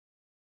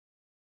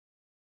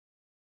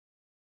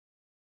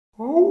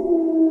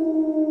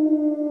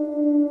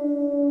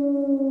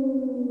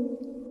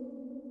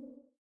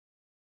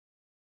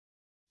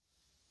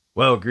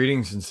Well,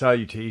 greetings and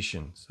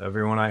salutations,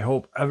 everyone. I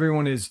hope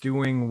everyone is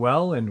doing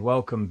well, and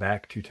welcome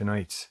back to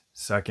tonight's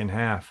second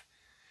half.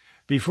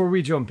 Before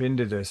we jump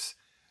into this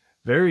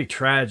very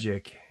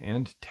tragic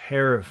and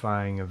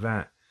terrifying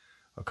event,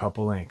 a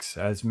couple links.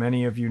 As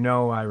many of you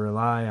know, I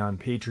rely on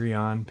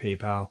Patreon,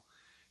 PayPal,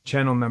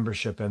 channel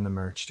membership, and the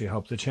merch to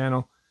help the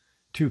channel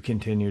to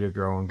continue to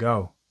grow and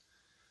go.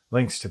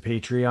 Links to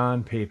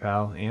Patreon,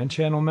 PayPal, and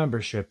channel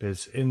membership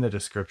is in the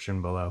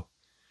description below.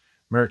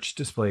 Merch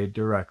displayed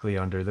directly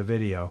under the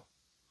video.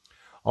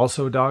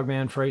 Also,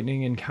 Dogman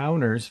Frightening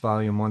Encounters,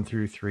 Volume 1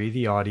 through 3,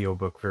 the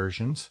audiobook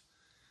versions.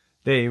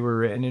 They were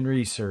written and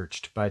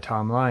researched by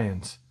Tom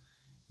Lyons,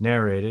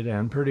 narrated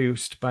and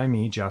produced by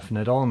me, Jeff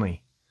Nadolny.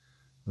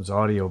 Those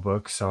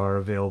audiobooks are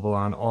available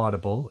on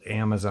Audible,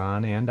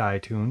 Amazon, and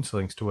iTunes,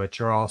 links to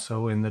which are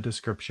also in the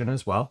description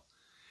as well.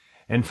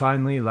 And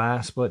finally,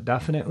 last but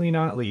definitely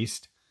not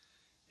least,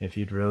 if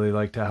you'd really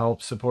like to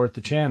help support the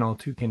channel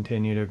to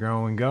continue to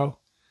grow and go,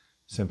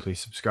 simply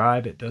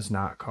subscribe. It does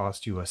not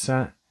cost you a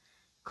cent.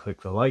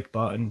 Click the like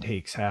button,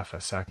 takes half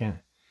a second.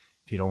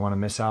 If you don't want to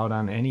miss out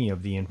on any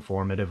of the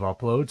informative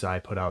uploads I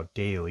put out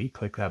daily,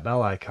 click that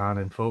bell icon,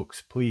 and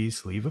folks,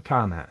 please leave a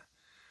comment.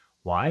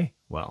 Why?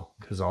 Well,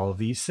 because all of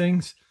these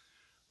things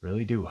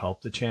really do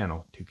help the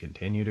channel to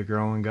continue to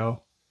grow and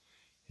go.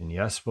 And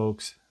yes,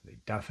 folks, they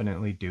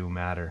definitely do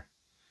matter.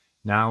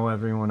 Now,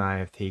 everyone, I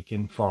have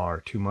taken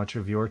far too much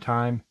of your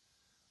time.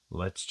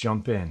 Let's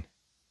jump in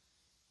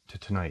to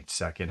tonight's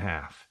second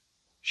half,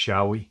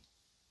 shall we?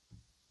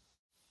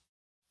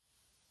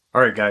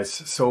 Alright guys,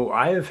 so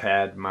I have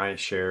had my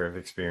share of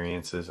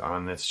experiences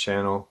on this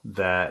channel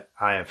that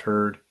I have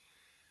heard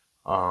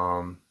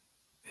and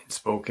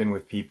spoken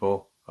with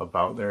people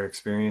about their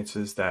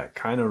experiences that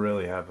kind of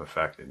really have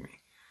affected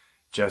me.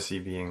 Jesse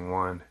being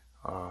one,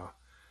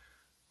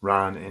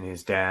 Ron and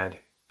his dad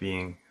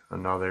being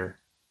another,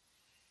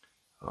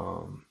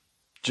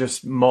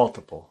 just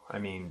multiple. I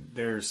mean,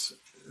 there's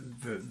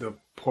the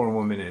poor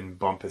woman in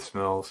Bumpus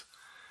Mills.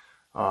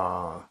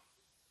 But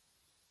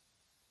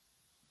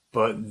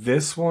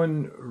this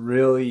one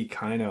really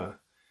kind of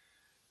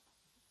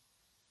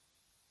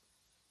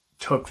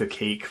took the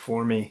cake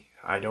for me.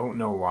 I don't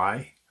know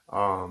why.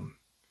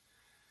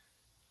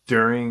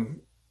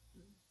 During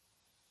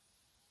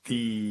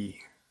the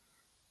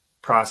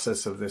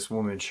process of this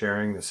woman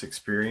sharing this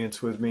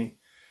experience with me,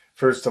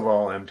 first of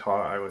all,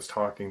 I was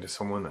talking to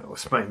someone that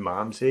was my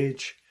mom's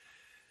age,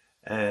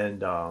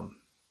 and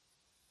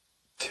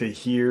to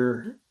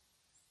hear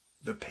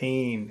the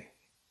pain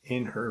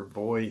in her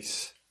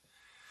voice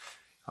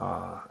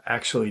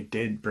actually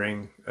did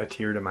bring a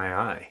tear to my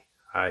eye.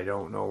 I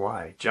don't know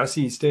why.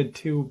 Jesse's did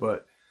too,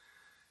 but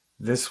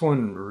this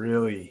one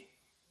really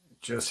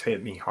just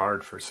hit me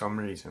hard for some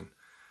reason.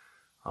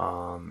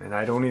 And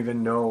I don't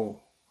even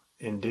know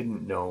and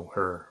didn't know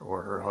her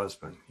or her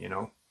husband, you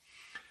know.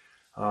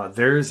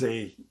 There's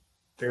a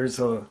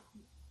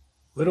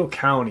little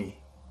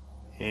county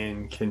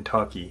in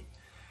Kentucky.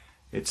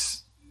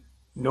 It's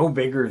no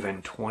bigger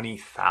than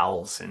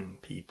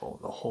 20,000 people,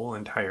 the whole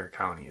entire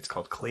county. It's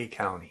called Clay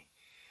County.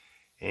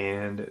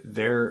 And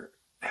there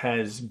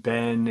has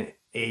been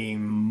a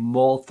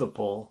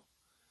multiple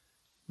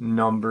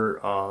number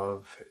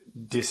of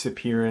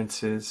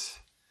disappearances,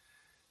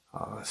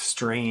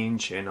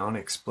 strange and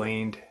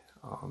unexplained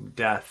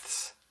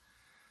deaths.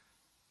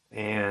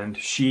 And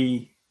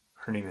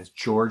her name is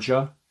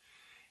Georgia,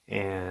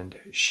 and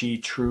she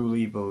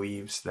truly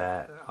believes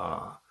that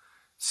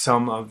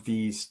some of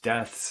these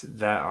deaths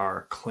that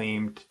are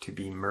claimed to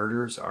be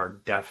murders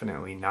are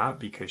definitely not,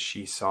 because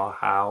she saw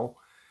how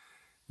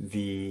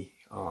the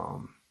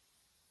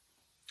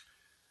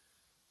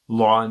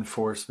law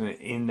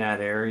enforcement in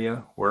that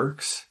area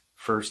works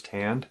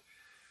firsthand.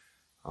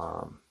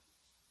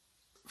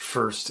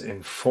 First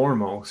and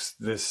foremost,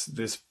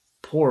 this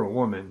poor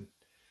woman,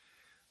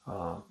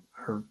 her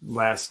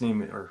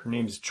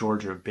name is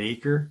Georgia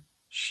Baker.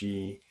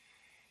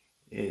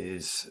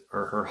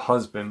 Her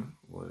husband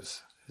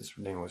his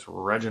name was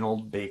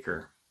Reginald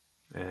Baker.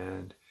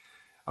 And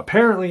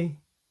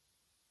apparently,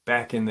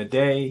 back in the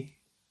day,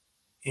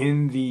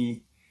 in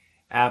the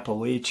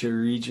Appalachia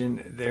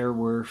region, there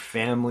were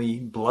family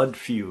blood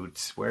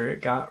feuds where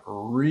it got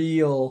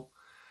real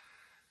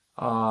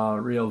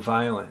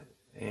violent.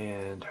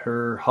 And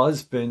her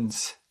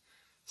husband's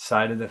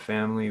side of the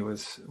family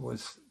was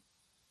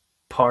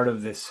part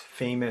of this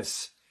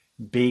famous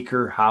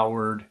Baker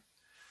Howard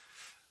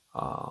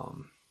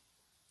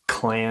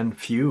clan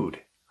feud.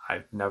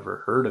 I've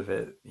never heard of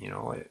it,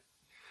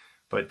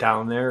 but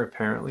down there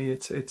apparently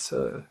it's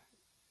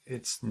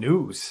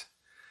news.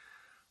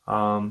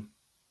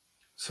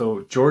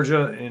 So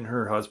Georgia and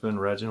her husband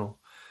Reginald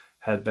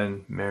had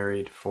been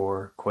married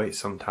for quite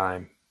some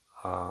time,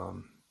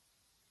 about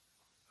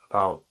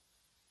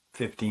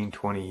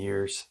 15-20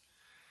 years,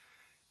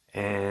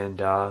 and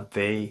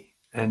they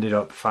ended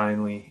up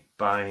finally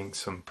buying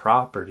some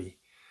property,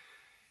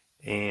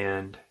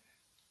 and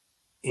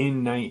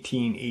in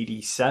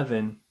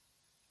 1987,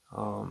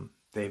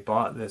 they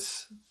bought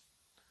this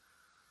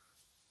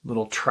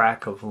little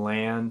tract of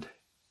land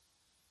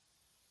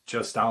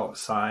just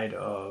outside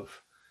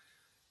of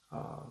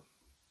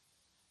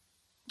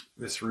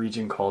this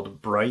region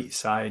called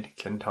Brightside,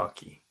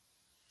 Kentucky.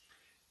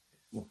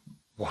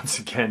 Once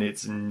again,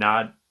 it's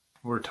not,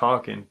 we're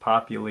talking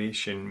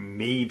population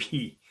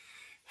maybe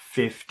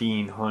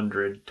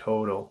 1,500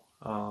 total.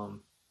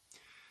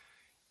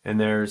 And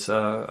there's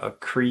a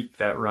creek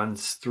that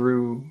runs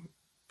through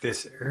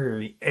this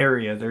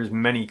area. There's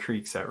many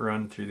creeks that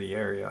run through the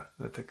area.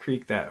 But the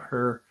creek that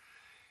her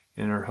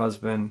and her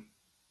husband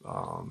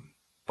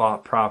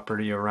bought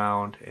property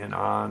around and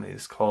on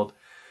is called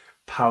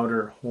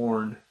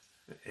Powderhorn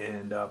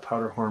and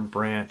Powderhorn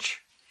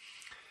Branch.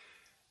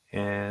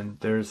 And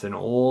there's an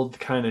old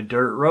kind of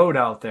dirt road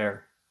out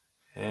there.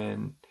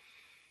 And,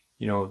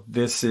 you know,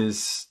 this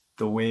is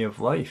the way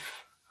of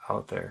life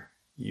out there.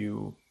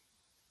 You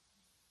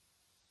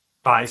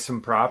buy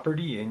some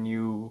property and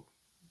you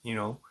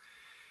know,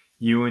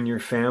 you and your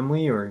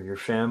family, or your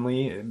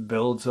family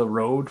builds a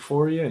road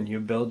for you, and you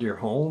build your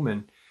home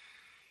and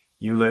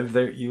you live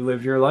there, you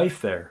live your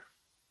life there.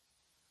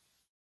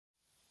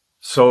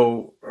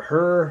 So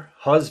her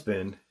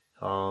husband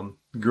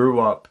grew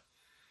up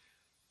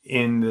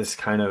in this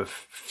kind of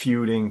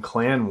feuding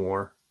clan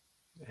war,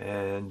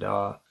 and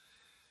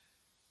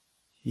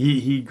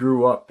he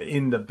grew up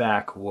in the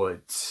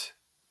backwoods.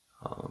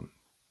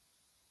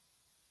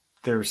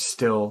 There's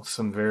still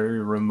some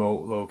very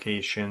remote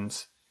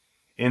locations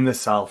in the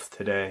South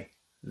today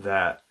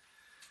that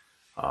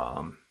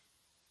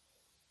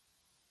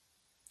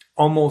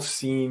almost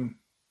seem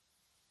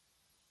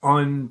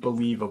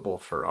unbelievable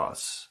for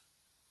us,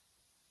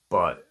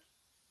 but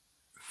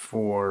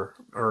for,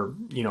 or,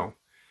 you know,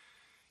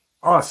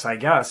 us, I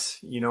guess,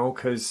 you know,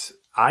 because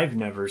I've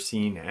never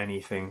seen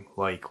anything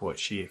like what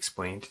she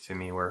explained to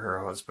me, where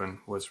her husband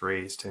was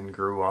raised and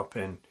grew up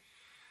in.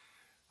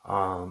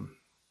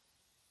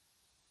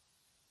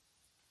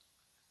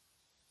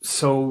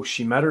 So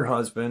she met her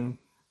husband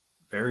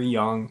very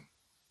young,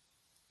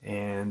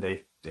 and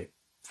they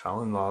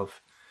fell in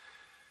love.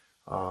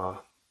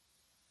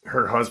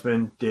 Her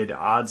husband did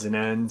odds and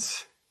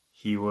ends.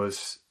 He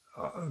was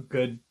a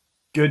good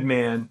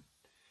man.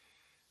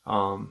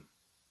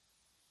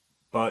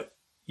 But,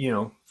 you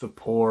know, the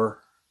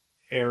poor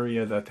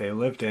area that they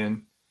lived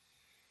in,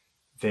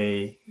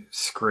 they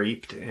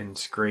scraped and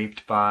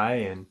scraped by,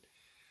 and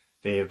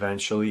they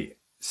eventually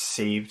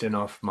saved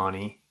enough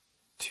money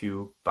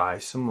to buy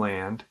some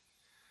land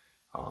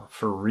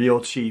for real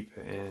cheap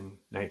in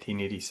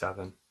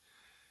 1987.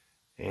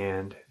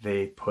 And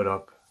they put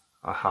up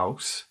a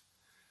house.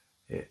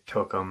 It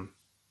took them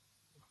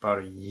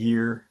about a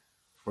year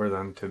for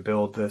them to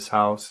build this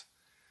house.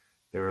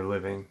 They were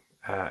living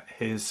at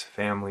his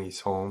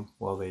family's home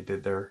while they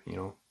did their, you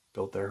know,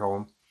 built their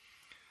home.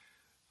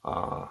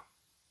 A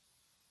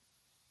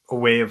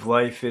way of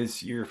life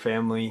is your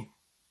family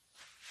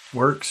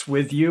works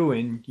with you,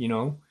 and, you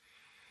know,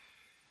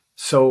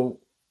 so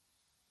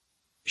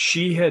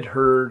she had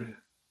heard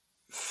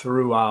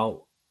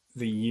throughout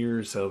the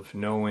years of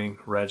knowing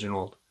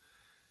Reginald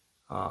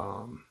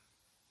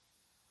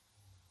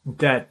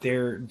that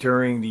there,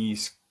 during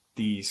these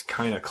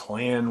kind of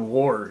clan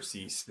wars,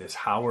 this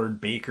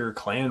Howard Baker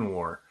clan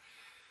war,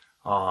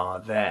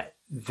 that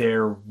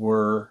there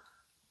were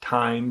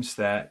times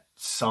that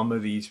some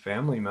of these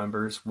family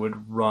members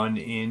would run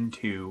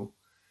into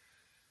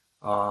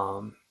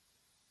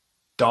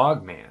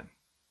Dogman.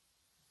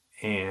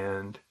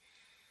 And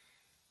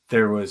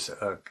there was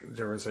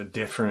a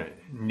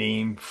different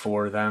name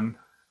for them.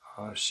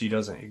 She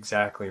doesn't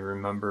exactly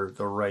remember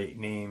the right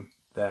name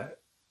that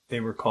they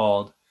were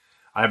called.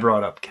 I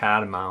brought up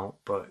Catamount,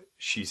 but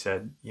she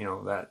said, you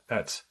know,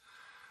 that's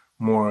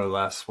more or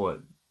less what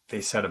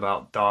they said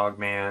about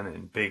Dogman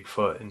and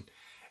Bigfoot and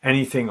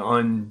anything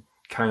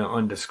kind of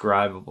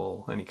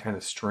undescribable, any kind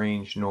of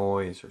strange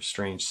noise or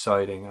strange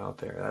sighting out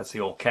there. That's the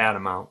old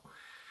Catamount.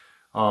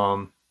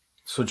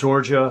 So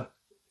Georgia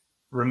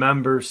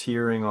remembers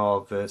hearing all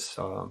of this,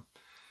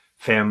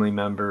 family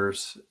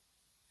members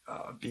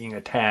being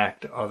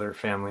attacked, other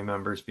family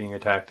members being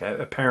attacked.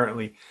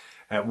 Apparently,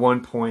 at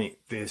one point,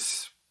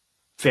 this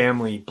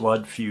family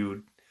blood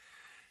feud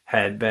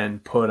had been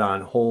put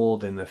on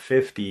hold in the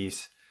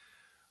 50s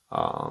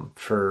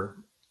for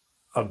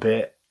a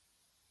bit,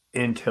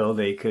 until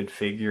they could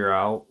figure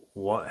out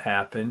what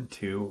happened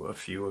to a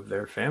few of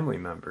their family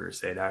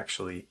members. They'd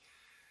actually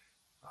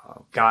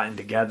gotten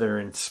together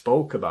and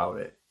spoke about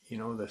it. You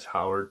know, this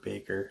Howard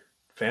Baker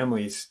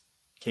families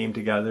came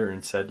together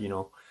and said, you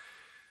know,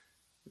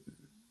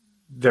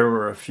 there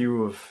were a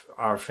few of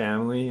our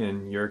family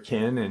and your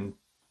kin, and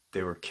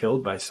they were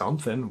killed by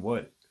something.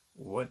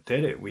 What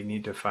did it? We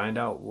need to find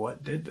out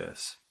what did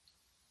this.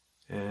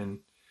 And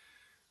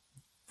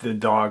the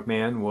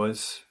Dogman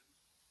was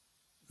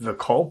the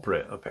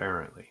culprit,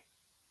 apparently.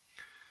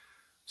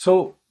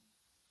 So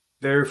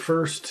their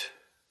first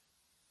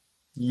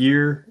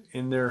year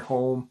in their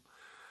home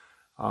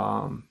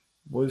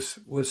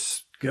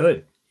was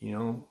good. You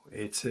know,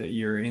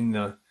 you're in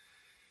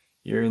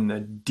the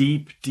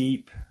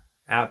deep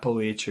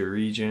Appalachia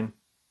region.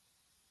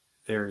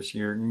 There's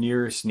your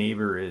nearest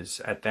neighbor is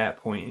at that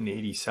point in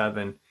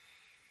 87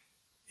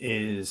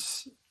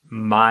 is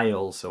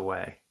miles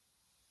away.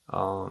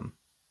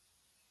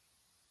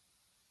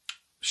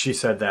 She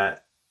said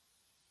that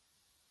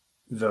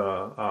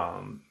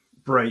the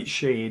bright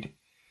shade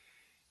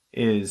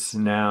is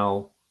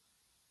now,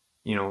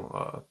 you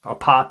know, a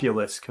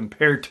populace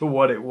compared to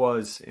what it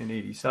was in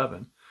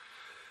 87.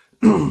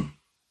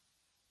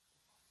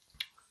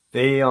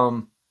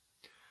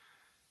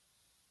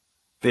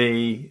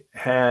 They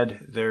had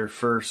their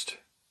first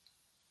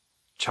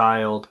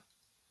child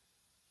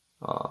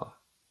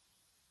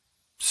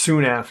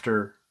soon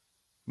after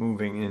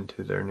moving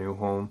into their new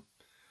home,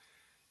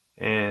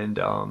 and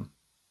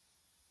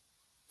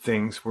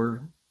things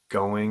were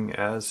going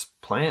as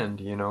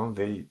planned. You know,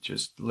 they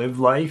just lived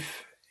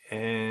life,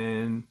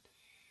 and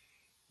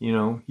you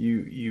know,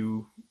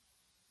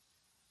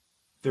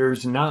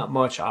 there's not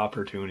much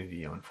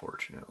opportunity,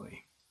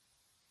 unfortunately.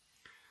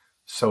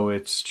 So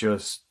it's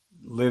just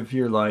live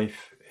your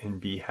life and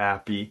be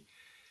happy.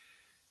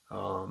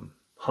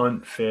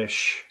 Hunt,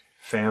 fish,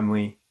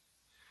 family,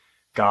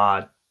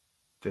 God,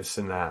 this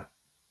and that.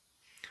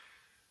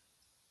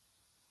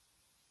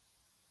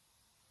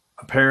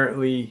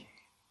 Apparently,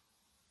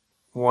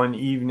 one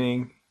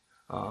evening,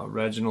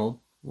 Reginald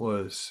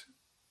was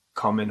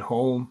coming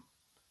home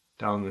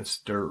down this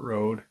dirt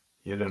road.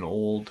 He had an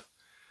old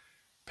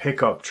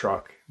pickup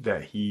truck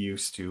that he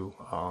used to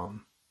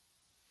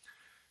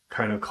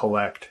kind of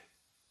collect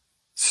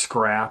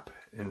scrap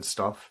and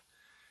stuff.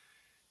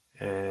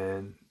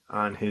 And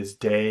on his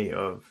day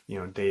of, you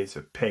know, days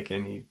of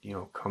picking, he'd, you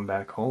know, come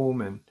back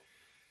home, and,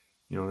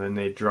 you know, then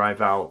they'd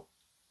drive out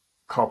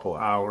a couple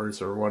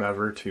hours or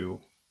whatever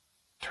to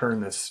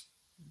turn this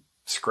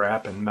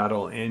scrap and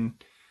metal in.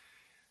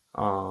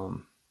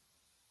 You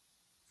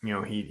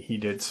know, he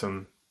did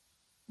some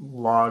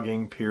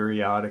logging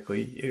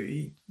periodically.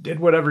 He did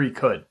whatever he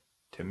could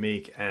to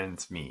make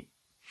ends meet.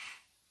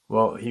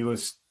 Well, he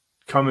was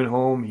coming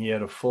home. He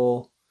had a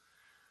full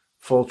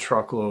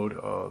truckload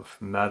of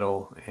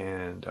metal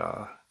and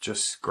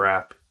just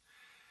scrap.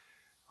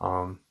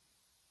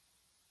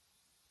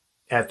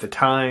 At the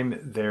time,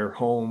 their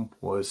home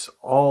was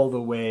all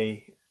the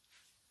way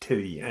to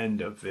the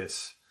end of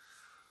this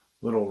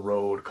little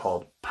road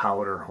called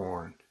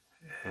Powderhorn,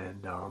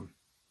 and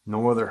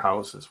no other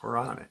houses were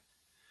on it.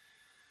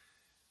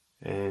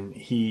 And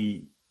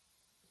he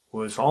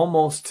was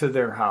almost to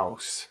their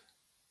house,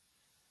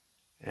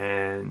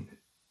 and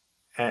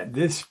at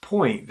this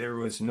point there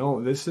was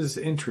this is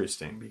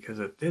interesting, because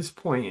at this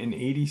point in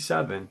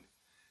 87,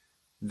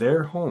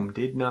 their home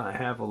did not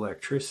have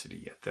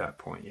electricity at that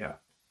point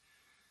yet.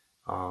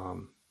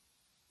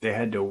 They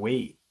had to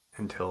wait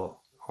until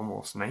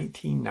almost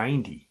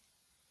 1990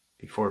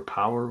 before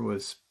power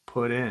was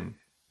put in.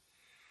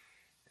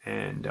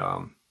 And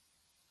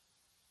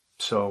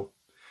so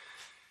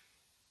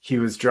he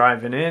was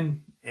driving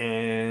in,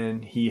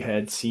 and he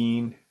had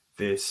seen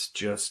this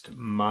just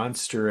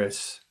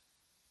monstrous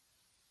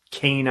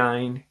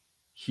canine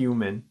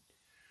human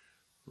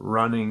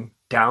running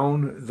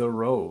down the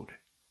road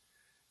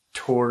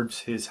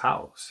towards his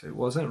house. It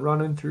wasn't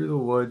running through the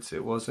woods.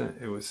 It was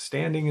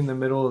standing in the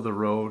middle of the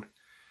road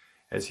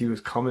as he was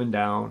coming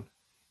down,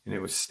 and it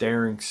was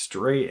staring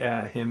straight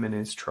at him in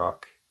his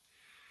truck.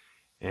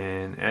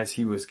 And as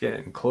he was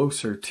getting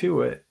closer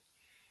to it,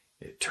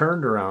 it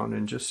turned around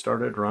and just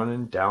started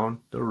running down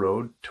the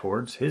road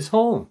towards his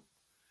home.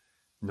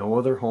 No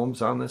other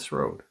homes on this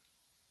road.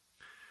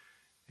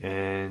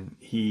 And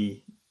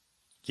he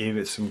gave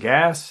it some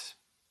gas,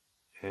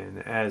 and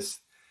as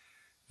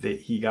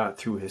he got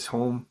through his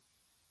home,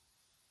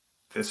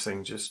 this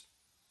thing just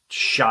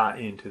shot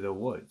into the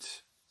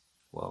woods.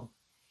 Well,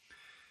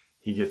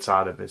 he gets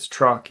out of his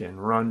truck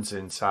and runs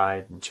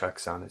inside and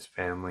checks on his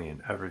family,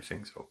 and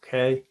everything's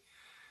okay.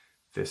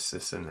 This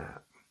and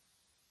that.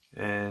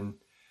 And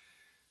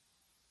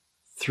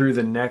through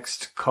the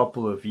next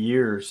couple of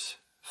years,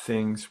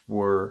 things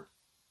were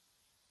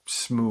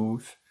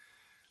smooth.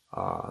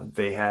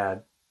 They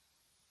had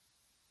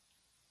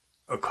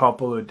a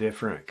couple of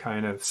different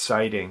kind of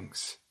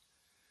sightings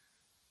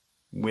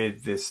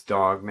with this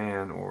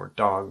Dogman, or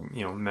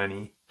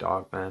many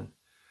Dogmen.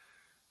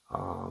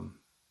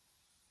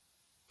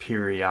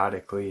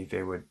 Periodically,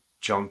 they would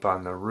jump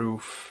on the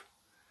roof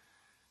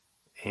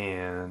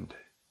and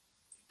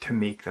to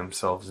make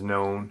themselves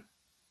known.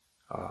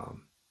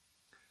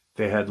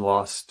 They had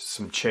lost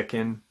some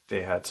chicken.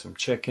 They had some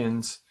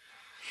chickens.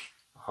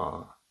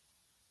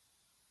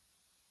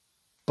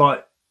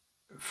 But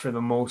for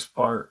the most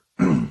part,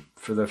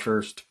 for the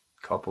first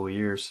couple of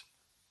years,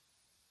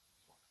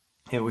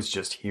 it was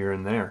just here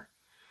and there,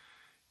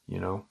 you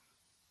know.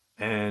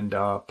 And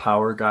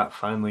power got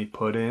finally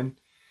put in,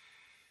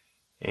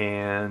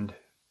 and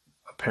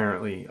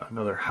apparently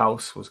another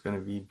house was going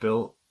to be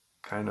built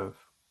kind of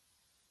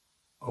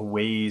a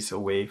ways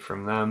away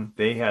from them.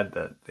 They had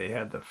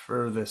the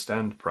furthest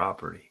end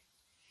property,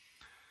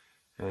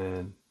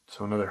 and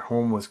So another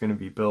home was going to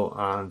be built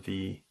on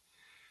the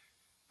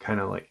kind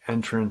of like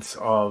entrance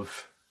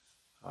of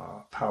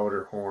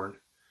Powderhorn.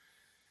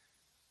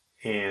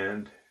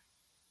 And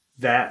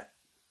that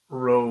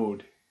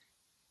road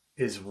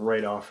is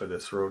right off of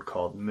this road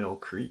called Mill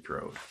Creek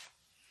Road.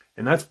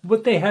 And that's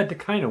what they had to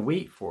kind of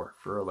wait for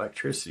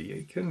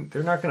electricity.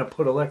 They're not going to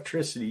put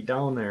electricity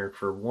down there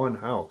for one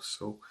house.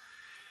 So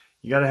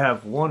you got to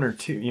have one or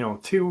two,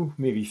 two,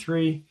 maybe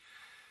three.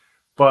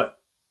 But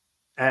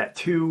at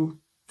two,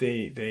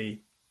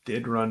 they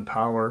did run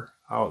power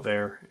out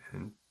there.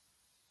 And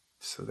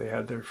so they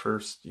had their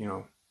first,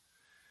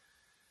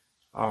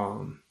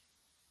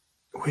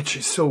 which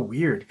is so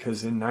weird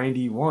because in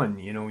 91,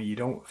 you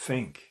don't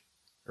think,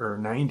 or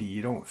 90,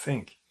 you don't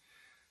think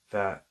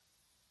that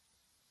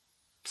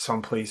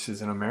some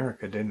places in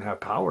America didn't have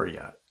power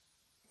yet,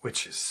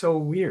 which is so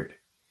weird.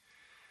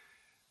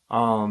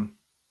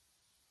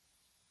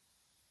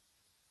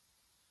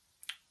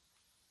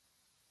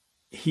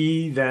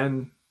 He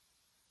then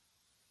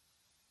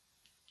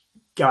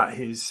got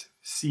his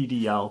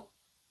CDL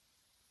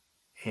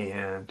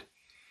and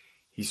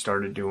he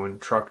started doing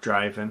truck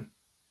driving.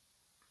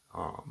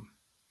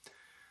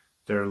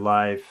 Their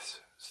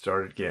lives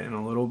started getting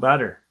a little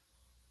better,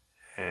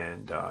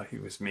 and he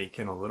was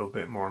making a little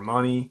bit more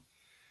money.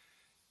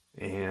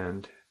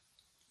 And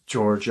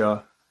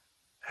Georgia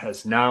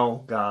has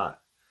now got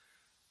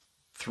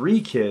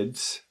 3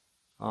 kids.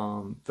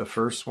 The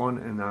first one,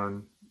 and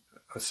then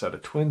a set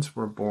of twins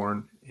were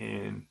born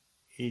in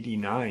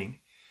 '89.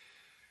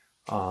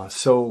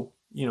 So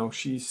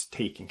she's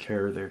taking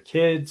care of their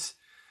kids.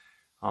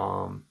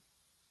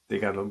 They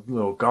got a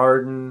little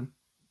garden,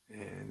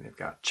 and they've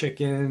got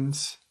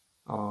chickens.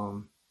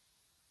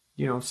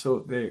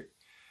 So they're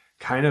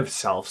kind of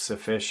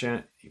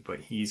self-sufficient, but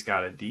he's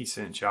got a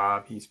decent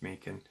job. He's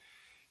making,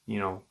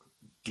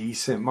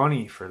 decent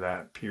money for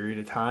that period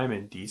of time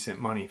and decent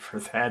money for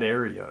that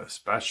area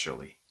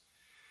especially.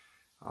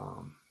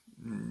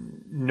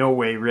 No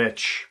way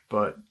rich,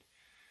 but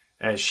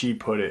as she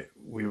put it,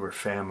 we were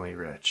family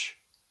rich.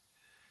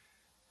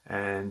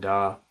 And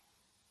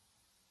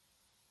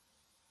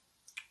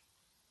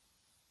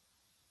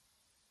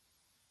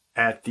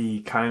at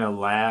the kind of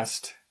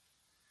last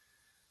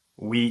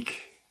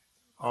week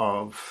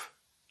of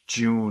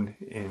June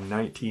in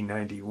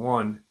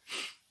 1991,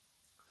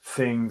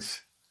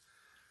 things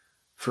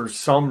for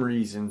some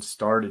reason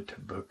started to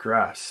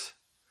progress.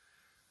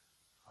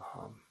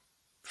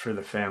 For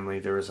the family,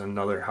 there was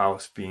another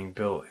house being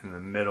built in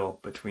the middle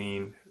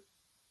between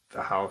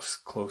the house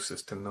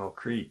closest to Mill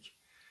Creek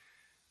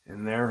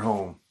and their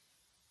home.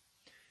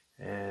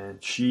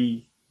 And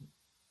she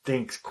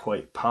thinks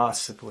quite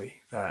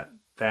possibly that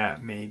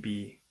that may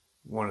be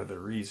one of the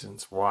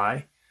reasons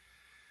why.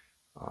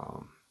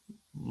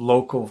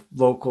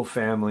 Local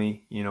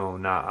family,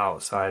 not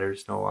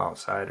outsiders. No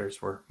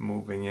outsiders were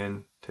moving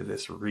in to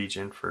this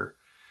region for,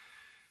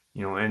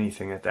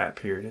 anything at that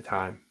period of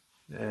time.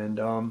 And,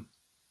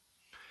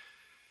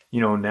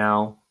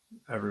 now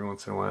every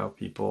once in a while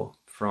people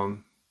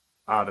from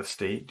out of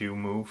state do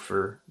move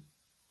for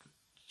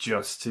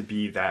just to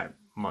be that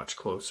much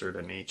closer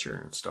to nature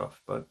and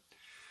stuff. But,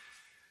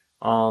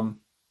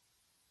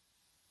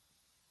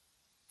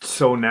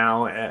 so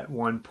now at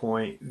one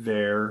point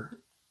their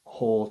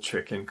whole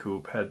chicken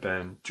coop had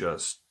been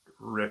just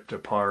ripped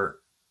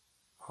apart.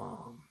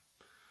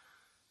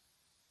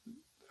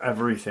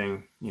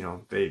 Everything,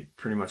 they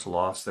pretty much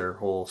lost their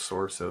whole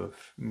source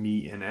of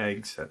meat and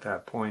eggs at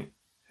that point.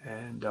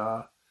 And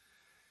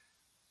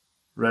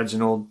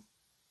Reginald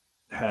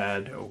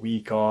had a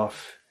week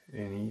off,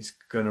 and he's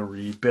gonna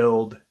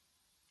rebuild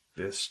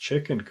this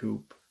chicken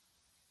coop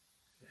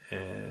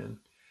and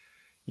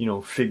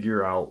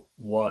figure out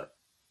what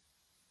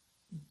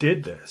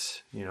did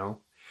this.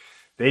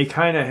 They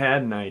kind of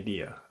had an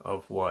idea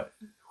of what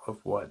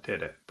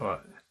did it,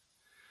 but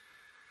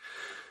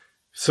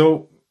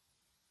so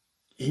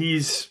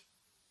he's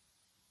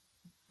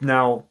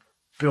now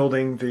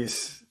building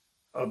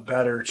a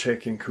better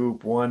chicken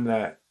coop, one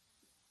that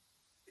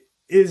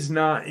is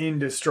not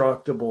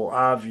indestructible,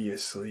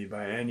 obviously,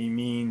 by any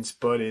means,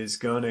 but is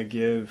gonna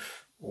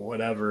give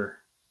whatever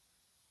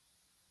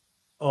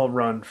a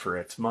run for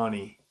its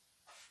money.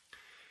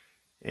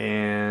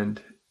 And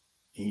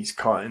he's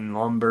cutting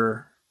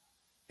lumber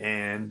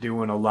and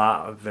doing a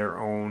lot of their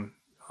own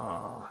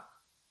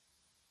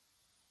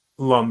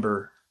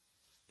lumber.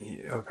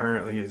 He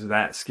apparently is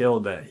that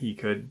skilled that he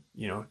could,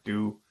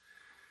 do.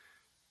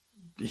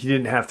 He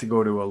didn't have to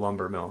go to a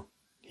lumber mill.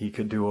 He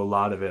could do a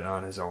lot of it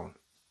on his own.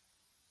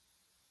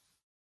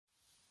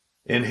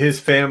 And his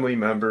family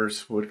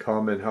members would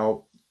come and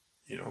help,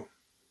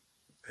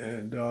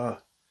 And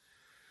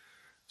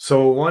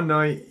so one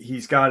night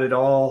he's got it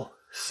all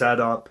set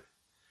up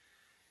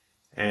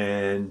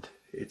and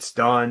it's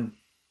done.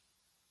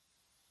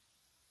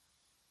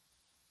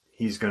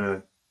 He's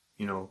gonna,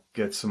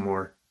 get some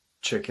more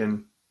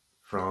chicken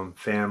from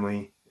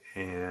family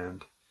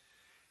and,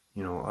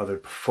 other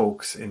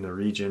folks in the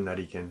region that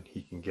he can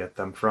get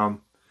them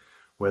from,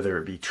 whether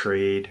it be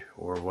trade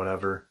or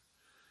whatever.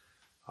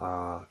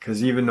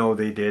 Because even though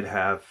they did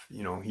have,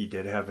 he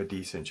did have a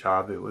decent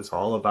job, it was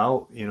all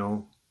about,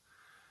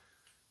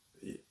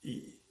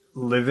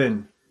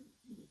 living,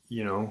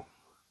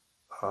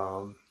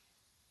 um,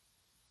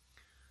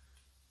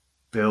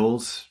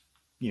 bills.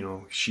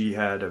 She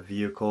had a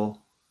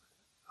vehicle.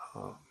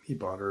 He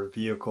bought her a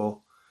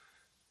vehicle,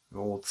 an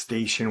old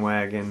station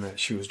wagon that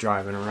she was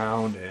driving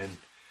around. And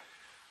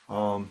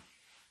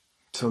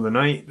so the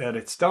night that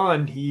it's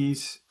done,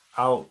 he's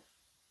out,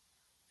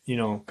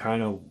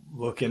 kind of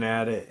looking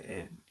at it,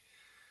 and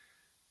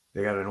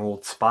they got an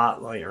old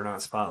spotlight, or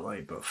not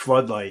spotlight, but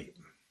floodlight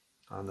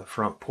on the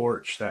front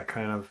porch that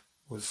kind of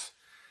was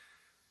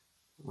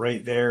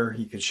right there.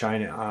 He could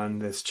shine it on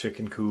this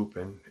chicken coop,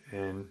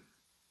 and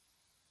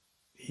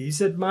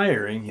he's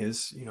admiring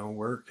his,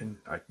 work, and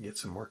I can get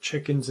some more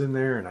chickens in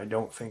there, and I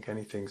don't think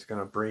anything's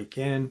going to break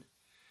in.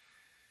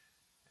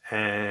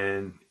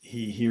 And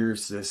he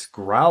hears this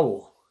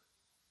growl,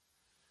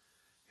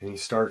 and he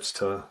starts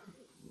to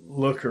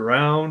look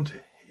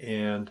around,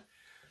 and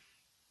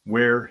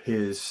where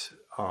his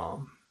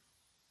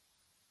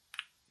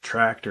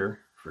tractor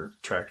for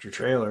tractor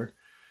trailer,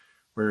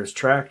 where his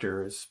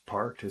tractor is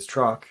parked, his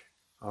truck,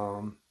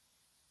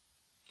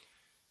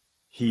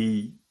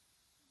 he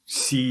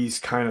sees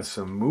kind of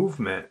some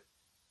movement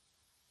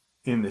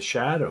in the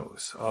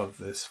shadows of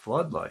this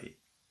floodlight,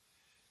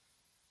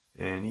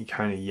 and he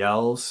kind of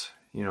yells,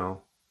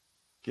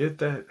 get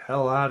the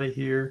hell out of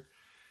here.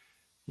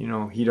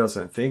 He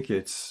doesn't think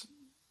it's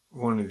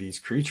one of these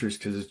creatures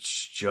because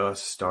it's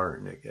just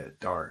starting to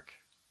get dark.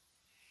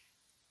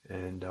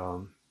 And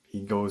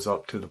he goes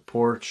up to the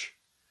porch,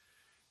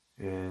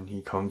 and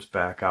he comes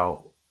back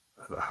out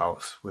of the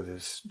house with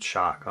his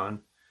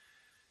shotgun,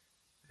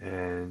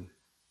 and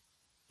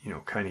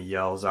kind of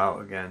yells out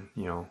again,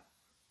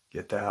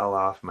 get the hell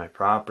off my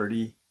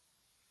property,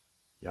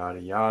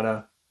 yada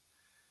yada.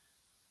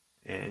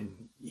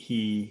 And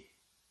he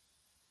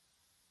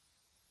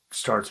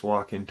starts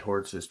walking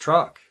towards his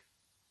truck.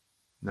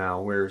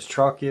 Now, where his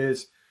truck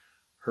is,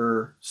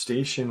 her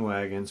station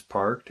wagon's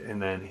parked,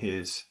 and then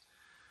his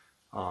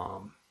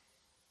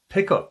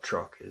pickup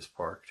truck is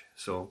parked.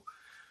 So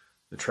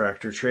the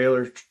tractor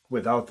trailer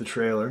without the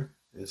trailer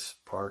is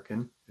parked,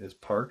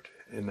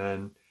 and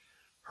then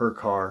her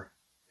car,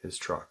 his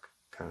truck,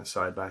 kind of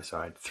side by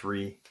side,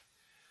 three.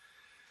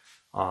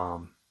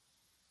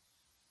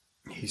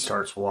 He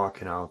starts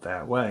walking out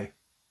that way,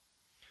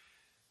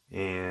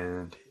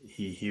 and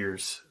he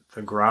hears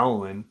the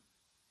growling,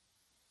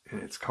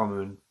 and it's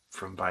coming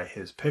from by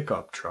his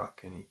pickup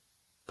truck, and he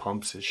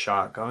pumps his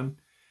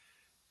shotgun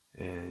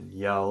and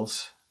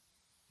yells,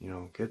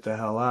 get the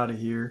hell out of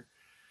here.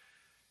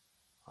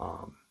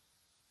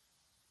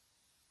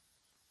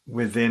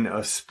 Within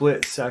a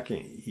split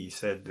second, he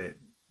said that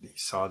he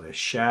saw the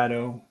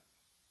shadow,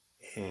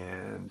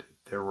 and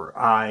there were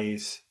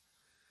eyes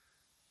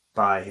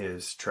by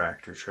his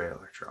tractor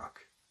trailer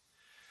truck,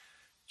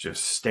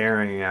 just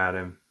staring at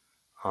him.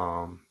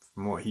 From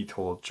what he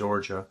told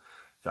Georgia,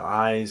 the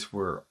eyes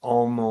were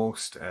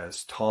almost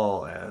as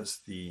tall as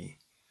the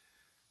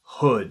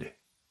hood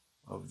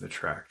of the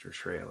tractor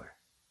trailer.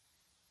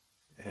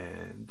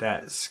 And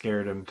that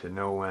scared him to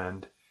no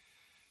end.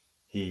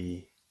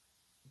 He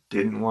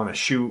didn't want to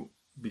shoot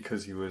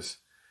because he was,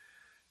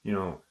 I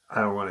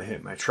don't want to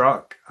hit my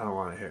truck. I don't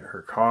want to hit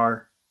her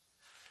car.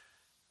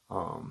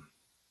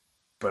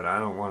 But I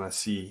don't want to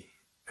see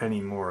any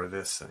more of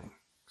this thing.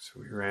 So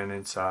we ran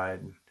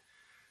inside, and,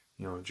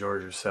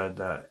 Georgia said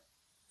that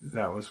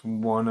was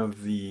one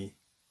of the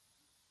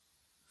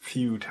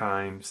few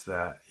times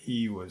that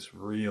he was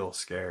real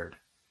scared.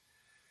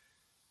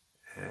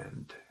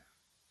 And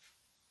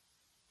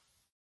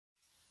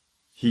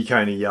he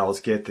kind of yells,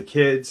 get the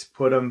kids,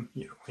 put them,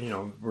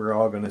 we're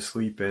all going to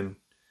sleep in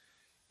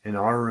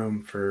our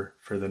room for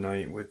the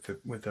night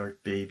with our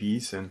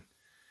babies, and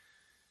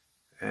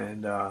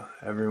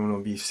everyone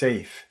will be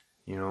safe.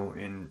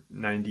 In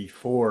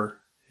 94,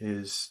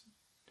 his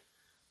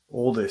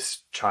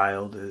oldest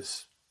child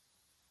is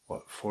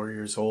 4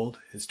 years old.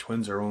 His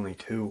twins are only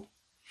 2.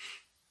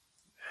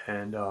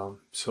 And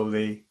so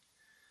they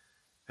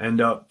end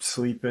up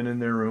sleeping in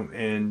their room,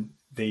 and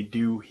they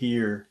do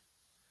hear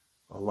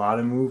a lot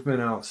of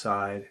movement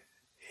outside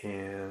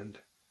and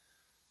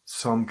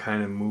some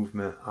kind of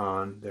movement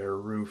on their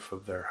roof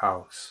of their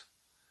house.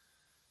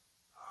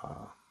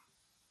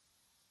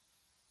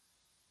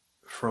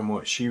 From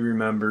what she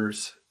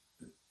remembers,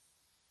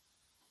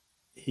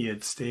 he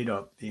had stayed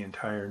up the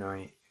entire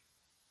night,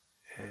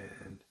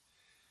 and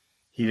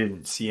he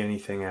didn't see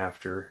anything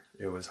after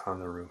it was on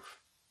the roof.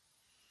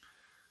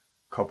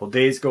 A couple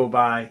days go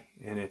by,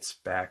 and it's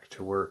back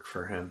to work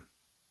for him.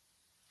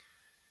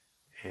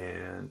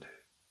 And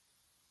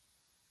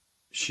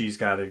she's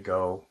got to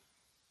go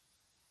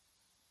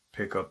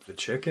pick up the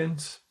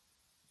chickens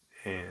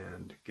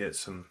and get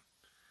some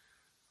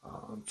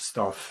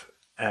stuff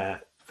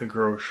at the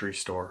grocery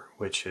store,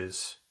 which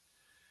is,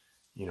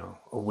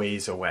 a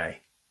ways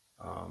away,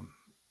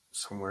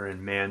 somewhere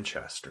in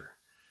Manchester,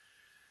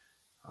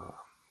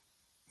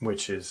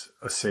 which is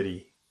a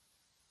city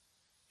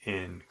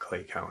in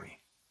Clay County.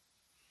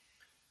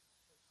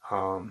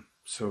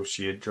 So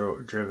she had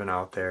driven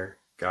out there,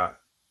 got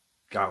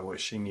what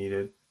she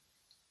needed,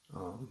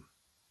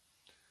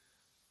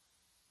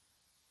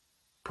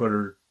 put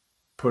her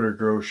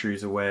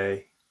groceries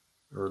away,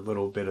 or a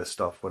little bit of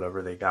stuff,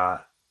 whatever they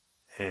got,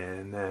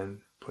 and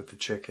then put the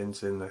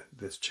chickens in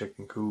this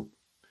chicken coop,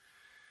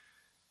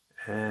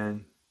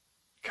 and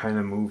kind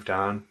of moved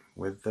on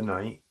with the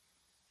night.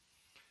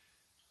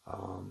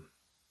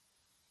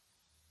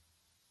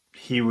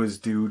 He was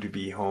due to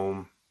be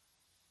home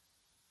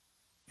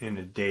in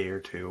a day or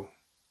two,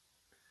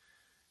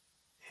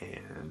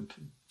 and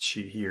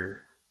she'd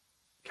hear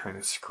kind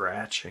of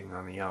scratching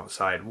on the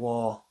outside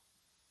wall,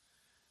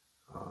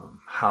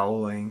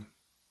 howling,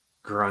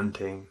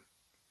 grunting,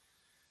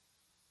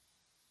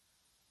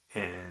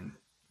 and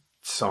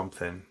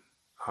something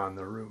on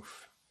the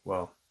roof.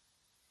 Well,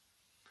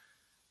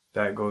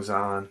 that goes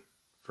on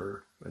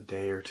for a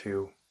day or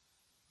two,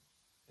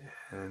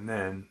 and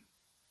then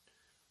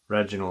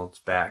Reginald's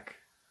back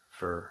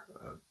for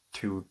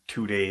 2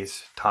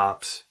 days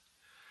tops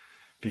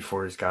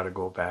before he's got to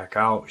go back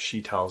out.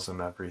 She tells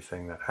him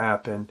everything that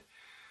happened,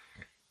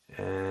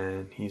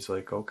 and he's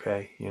like,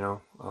 okay,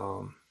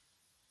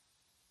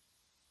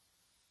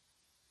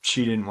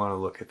 she didn't want to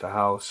look at the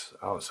house,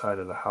 outside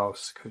of the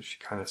house, because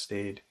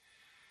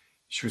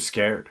she was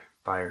scared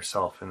by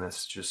herself in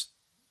this just,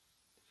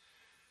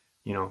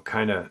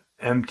 kind of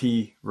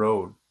empty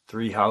road,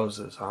 3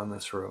 houses on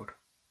this road.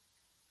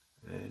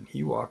 And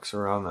he walks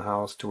around the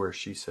house to where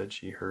she said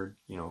she heard,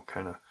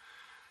 kind of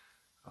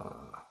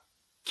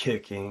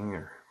kicking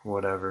or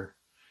whatever.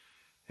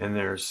 And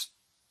there's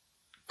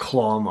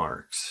claw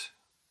marks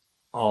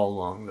all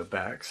along the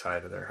back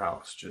side of their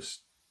house,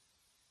 just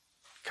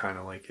kind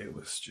of like it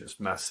was just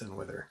messing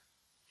with her.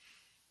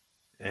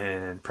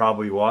 And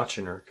probably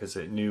watching her because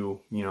it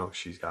knew,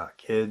 she's got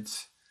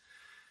kids.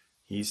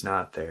 He's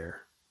not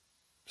there.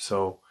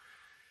 So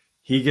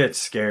he gets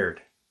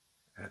scared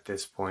at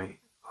this point.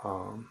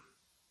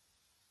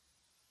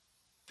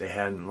 They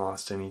hadn't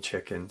lost any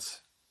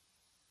chickens,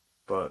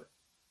 but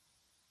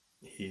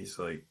he's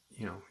like,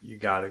 you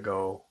gotta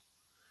go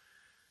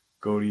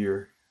to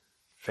your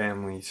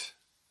families,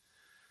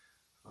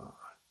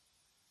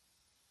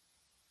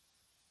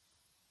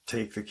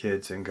 take the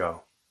kids and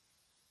go.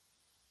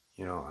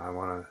 I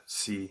want to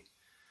see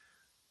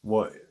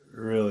what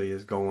really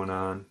is going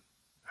on.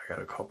 I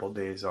got a couple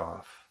days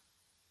off.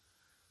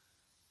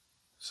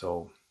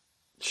 So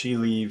she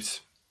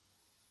leaves,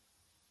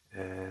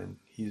 and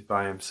he's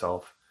by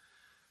himself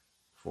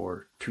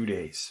for 2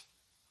 days.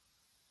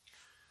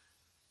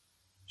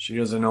 She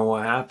doesn't know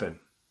what happened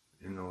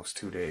in those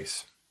 2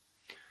 days.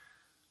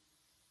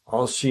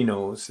 All she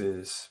knows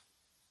is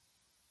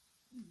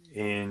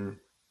in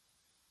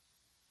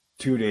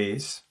 2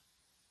 days,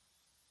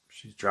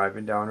 she's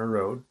driving down a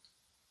road.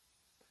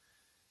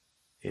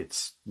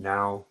 It's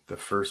now the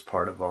first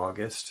part of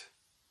August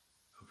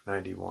of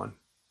 91.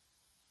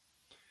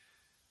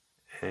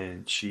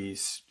 And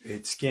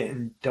it's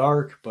getting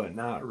dark, but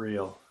not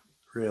really.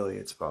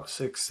 It's about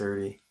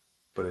 6:30,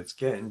 but it's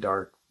getting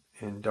dark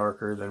and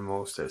darker than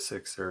most at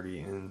 6:30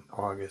 in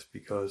August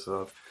because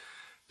of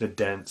the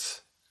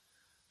dense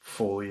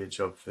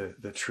foliage of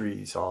the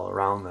trees all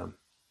around them.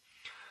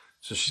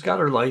 So she's got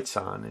her lights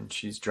on, and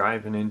she's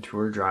driving into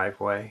her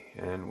driveway,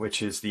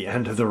 which is the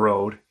end of the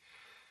road.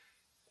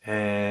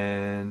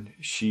 And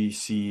she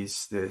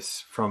sees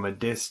this from a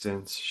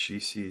distance. She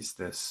sees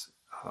this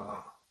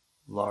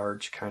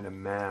large kind of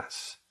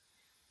mass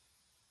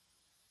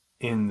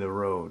in the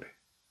road,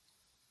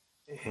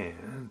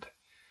 and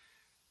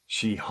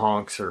she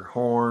honks her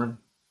horn,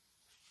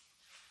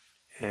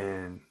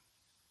 and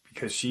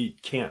because she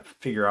can't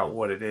figure out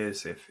what it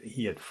is, if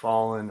he had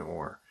fallen,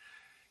 or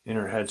in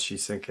her head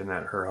she's thinking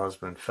that her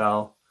husband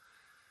fell.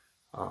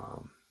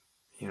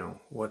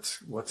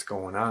 What's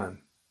going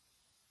on?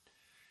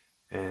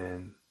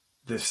 And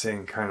this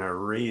thing kind of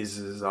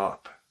raises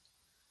up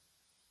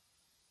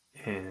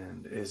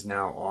and is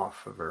now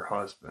off of her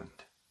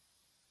husband.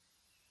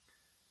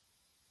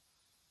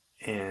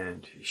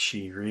 And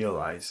she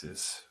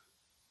realizes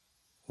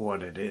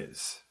what it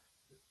is.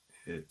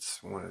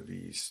 It's one of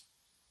these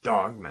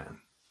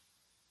Dogmen.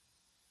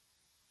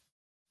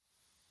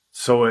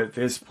 So at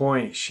this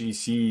point, she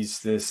sees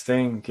this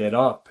thing get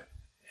up,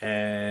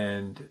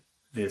 and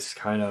this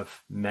kind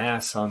of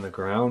mass on the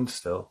ground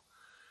still.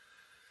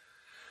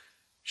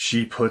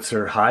 She puts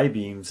her high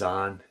beams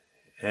on,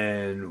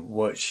 and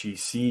what she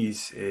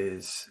sees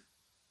is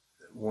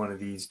one of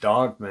these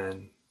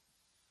Dogmen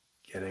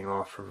getting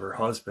off of her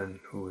husband,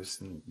 who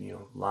is,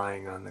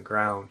 lying on the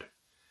ground.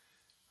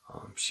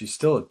 She's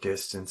still a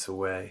distance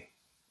away,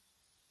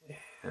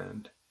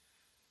 and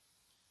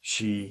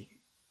she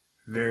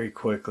very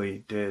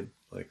quickly did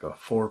like a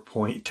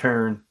 4-point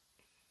turn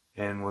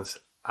and was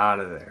out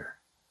of there.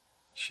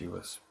 She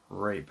was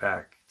right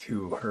back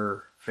to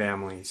her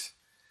family's,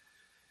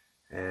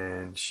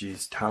 and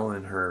she's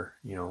telling her,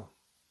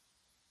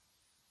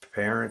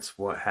 parents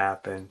what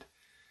happened.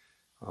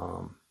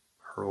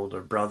 Her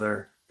older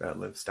brother that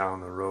lives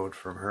down the road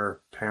from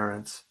her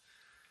parents.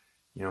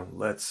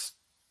 Let's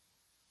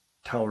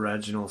tell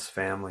Reginald's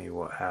family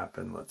what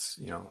happened.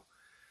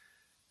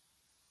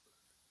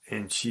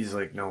 And she's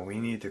like, no, we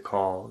need to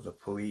call the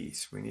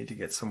police. We need to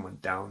get someone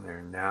down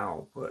there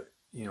now. But,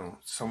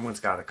 someone's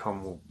got to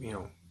come,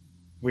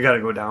 we got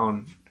to go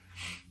down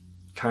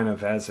kind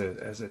of as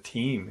a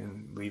team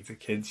and leave the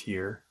kids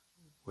here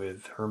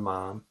with her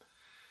mom.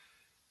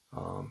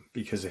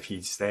 Because if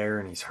he's there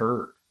and he's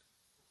hurt,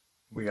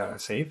 we got to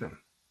save him.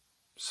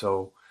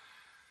 So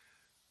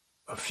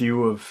a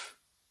few of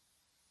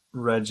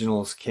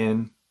Reginald's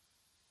kin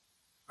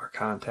are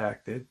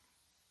contacted,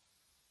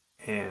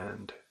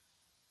 and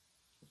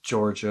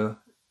Georgia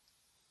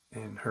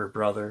and her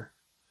brother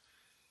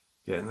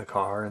get in the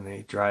car and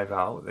they drive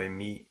out. They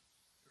meet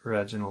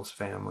Reginald's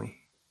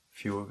family, a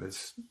few of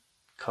his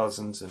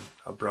cousins and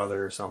a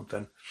brother or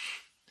something,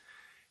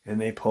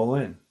 and they pull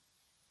in,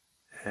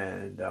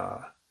 and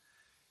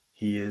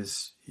he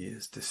is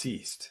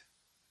deceased.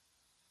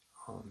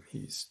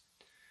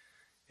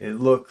 It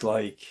looked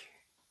like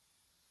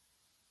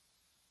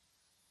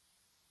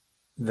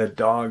the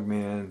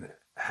Dogman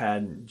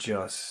hadn't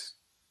just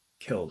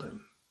killed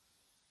him,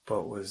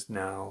 but was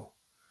now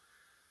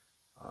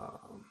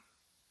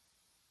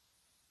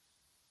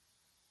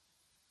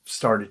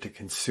started to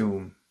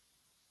consume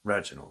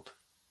Reginald.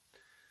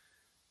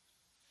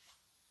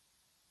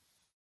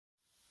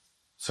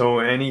 So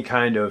any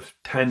kind of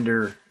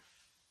tender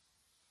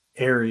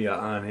area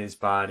on his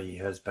body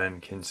has been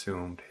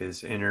consumed.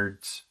 His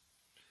innards,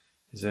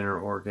 his inner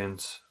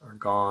organs are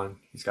gone.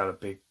 He's got a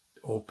big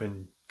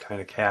open kind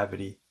of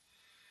cavity.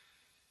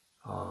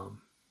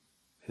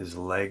 His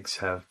legs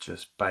have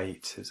just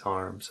bites. His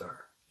arms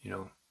are,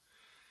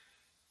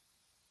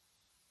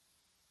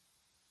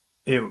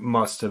 it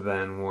must have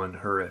been one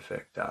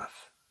horrific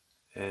death.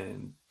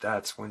 And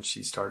that's when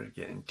she started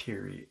getting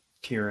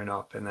tearing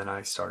up. And then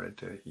I started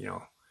to,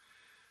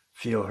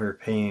 feel her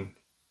pain.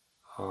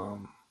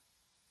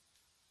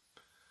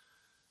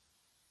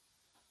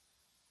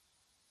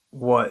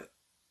 What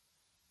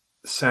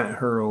sent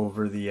her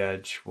over the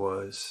edge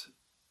was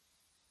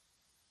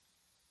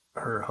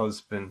her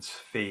husband's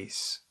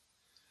face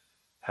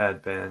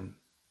had been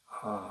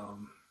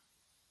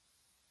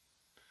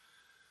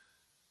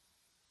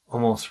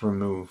almost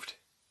removed,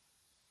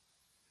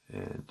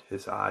 and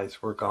his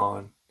eyes were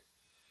gone.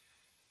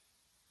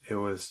 It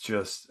was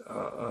just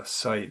a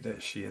sight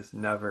that she has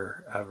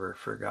never, ever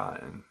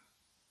forgotten.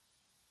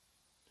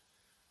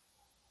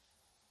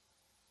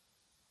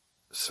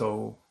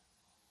 So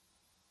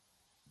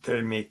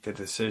they make the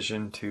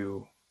decision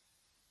to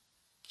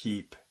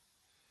keep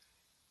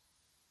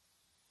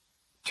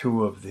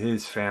two of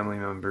his family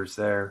members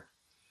there.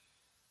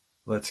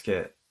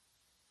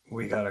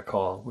 We gotta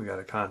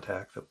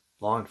contact the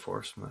law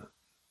enforcement.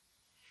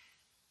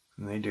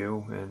 And they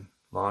do, and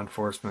law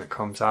enforcement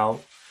comes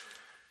out.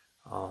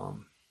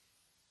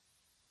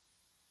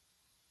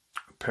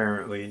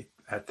 Apparently,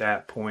 at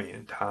that point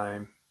in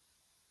time,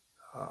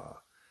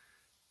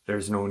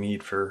 there's no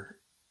need for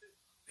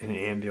an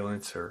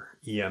ambulance or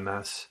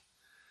EMS,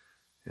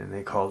 and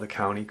they call the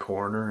county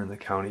coroner, and the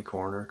county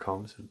coroner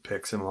comes and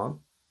picks him up,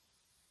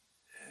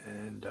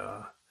 and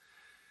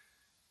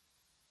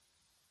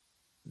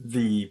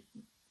the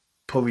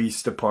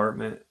police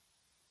department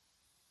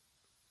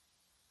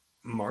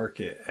mark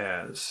it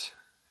as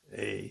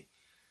a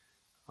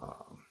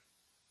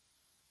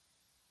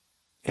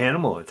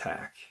animal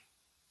attack,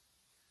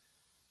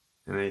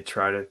 and they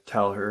try to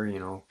tell her,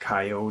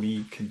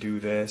 coyote could do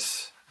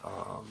this.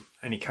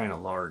 Any kind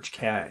of large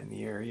cat in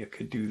the area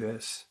could do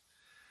this.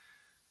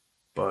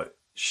 But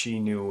she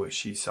knew what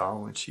she saw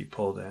when she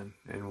pulled in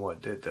and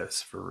what did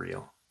this for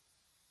real.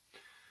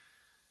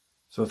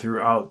 So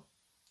throughout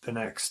the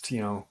next,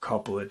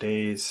 couple of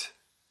days,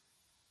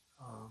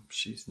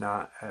 she's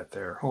not at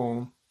their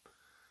home.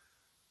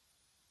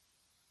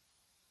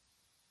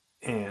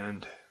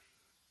 And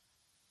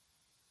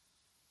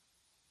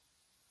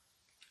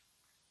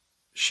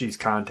she's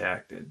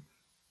contacted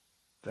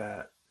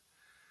that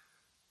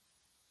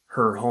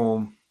her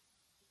home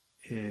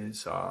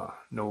is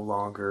no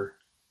longer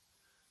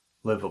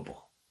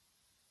livable.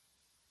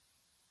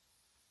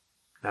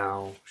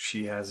 Now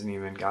she hasn't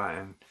even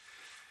gotten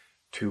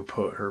to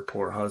put her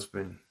poor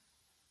husband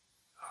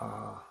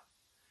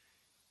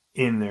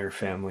in their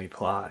family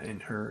plot,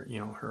 in her,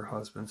 her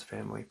husband's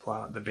family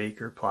plot, the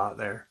Baker plot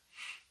there.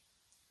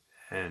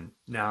 And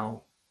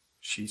now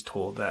she's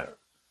told that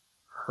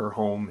her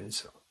home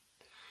is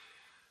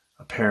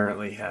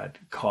apparently had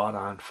caught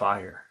on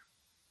fire.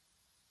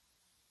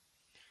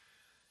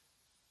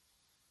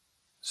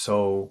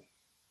 So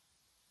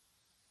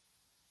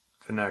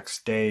the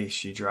next day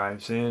she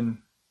drives in,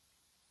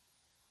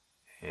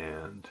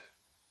 and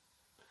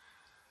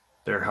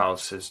their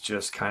house is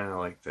just kind of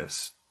like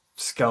this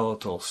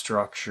skeletal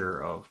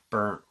structure of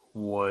burnt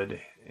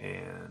wood,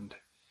 and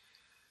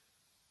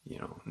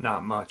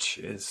not much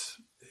is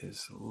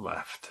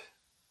left.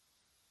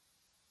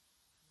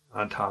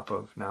 On top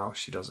of, now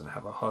she doesn't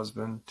have a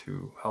husband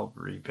to help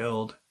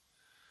rebuild.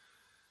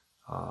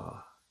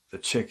 the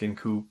chicken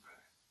coop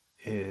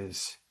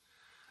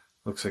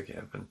looks like it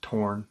had been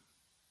torn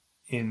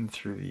in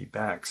through the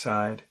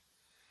backside.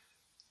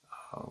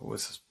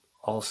 Was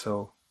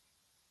also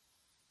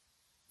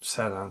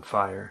set on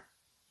fire.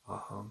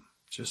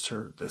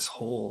 This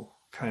whole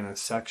kind of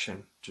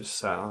section just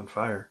set on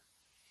fire.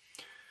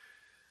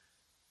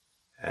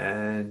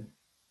 And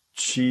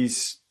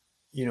she's,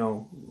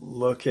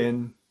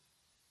 looking,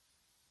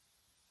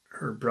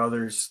 her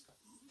brothers,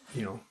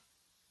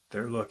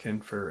 they're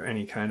looking for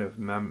any kind of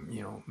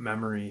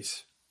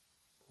memories,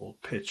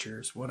 old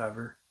pictures,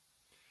 whatever.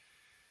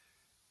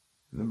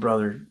 And the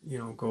brother,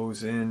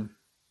 goes in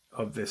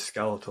of this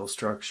skeletal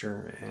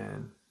structure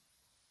and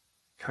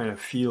kind of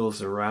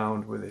feels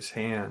around with his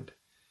hand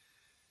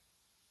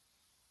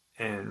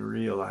and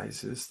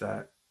realizes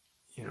that,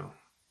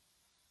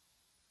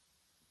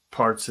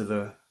 parts of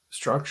the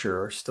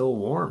structure are still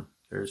warm.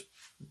 There's,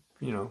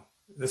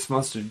 this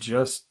must have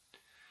just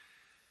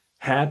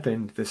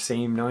happened the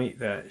same night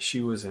that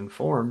she was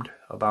informed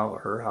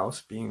about her house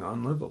being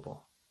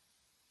unlivable.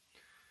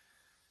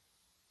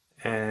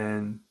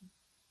 And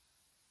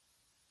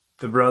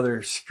the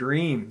brother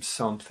screams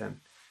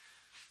something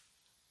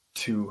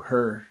to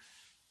her,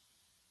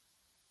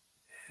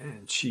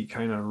 and she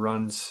kind of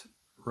runs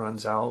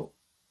out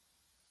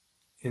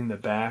in the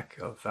back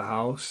of the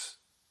house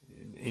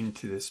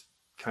into this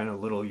kind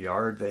of little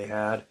yard they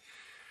had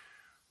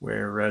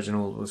where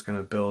Reginald was going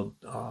to build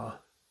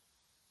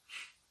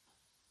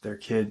their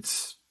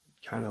kids'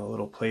 kind of a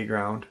little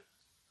playground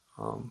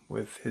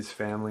with his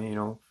family,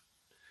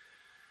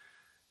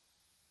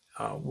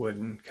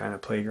 wooden kind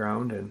of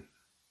playground. And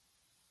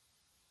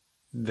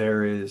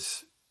there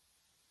is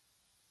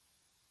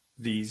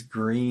these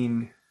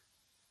green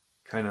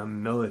kind of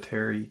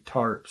military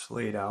tarps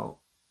laid out,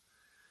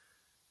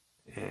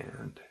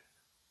 and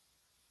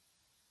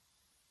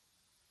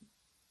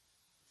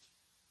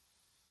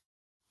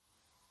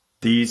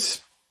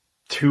these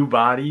two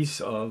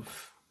bodies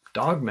of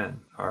dogmen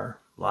are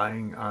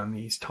lying on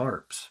these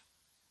tarps.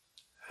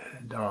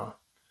 And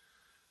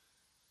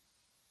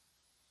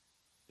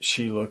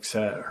she looks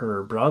at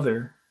her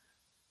brother,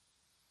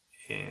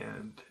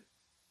 and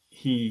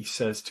he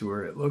says to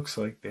her, it looks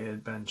like they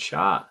had been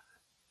shot.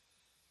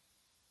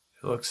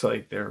 It looks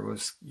like there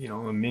was,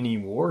 a mini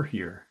war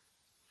here.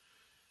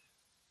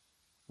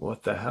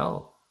 What the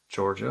hell,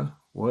 Georgia?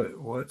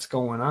 What's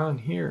going on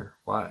here?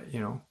 Why,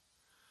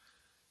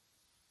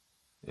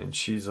 And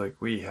she's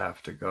like, we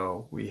have to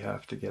go. We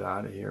have to get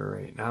out of here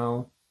right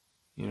now.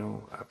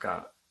 I've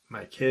got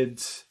my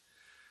kids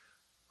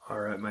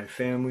are at my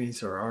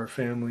family's or our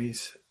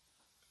family's.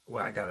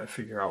 Well, I got to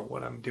figure out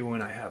what I'm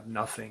doing. I have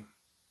nothing.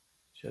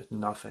 Just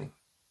nothing.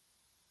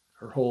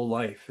 Her whole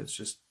life is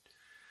just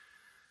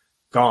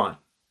gone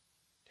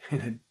in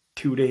a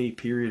 2-day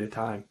period of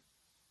time.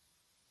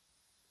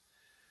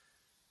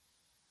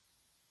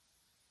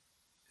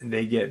 And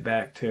they get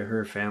back to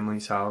her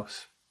family's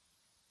house,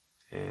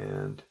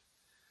 and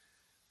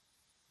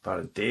about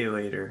a day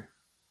later,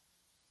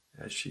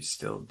 as she's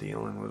still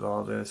dealing with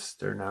all this,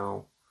 they're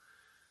now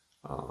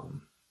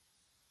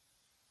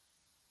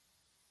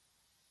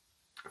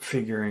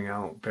figuring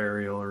out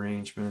burial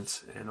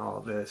arrangements and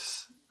all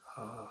this.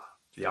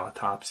 The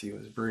autopsy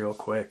was real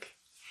quick.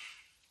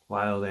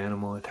 Wild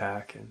animal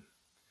attack. And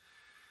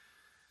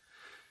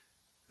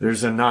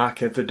there's a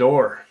knock at the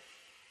door.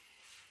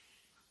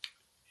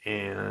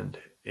 And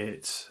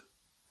it's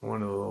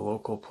one of the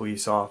local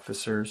police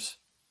officers,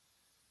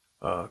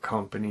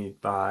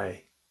 accompanied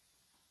by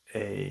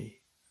a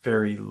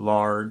very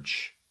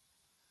large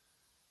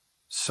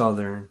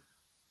Southern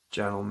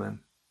gentleman.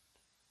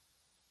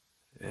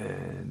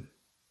 And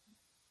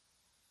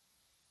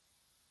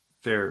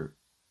they're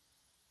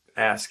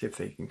asked if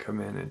they can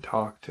come in and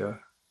talk to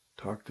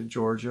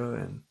Georgia,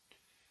 and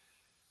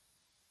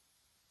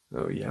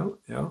oh yeah.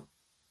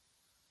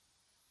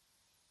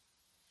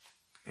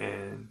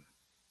 And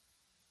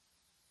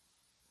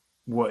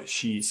what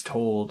she's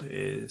told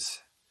is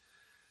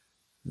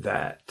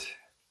that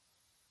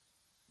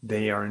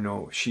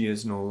she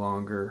is no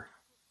longer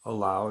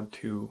allowed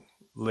to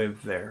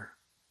live there.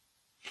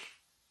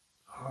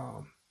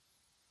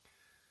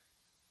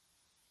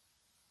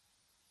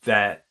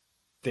 That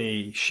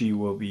she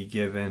will be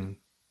given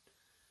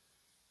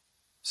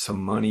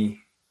some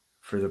money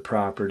for the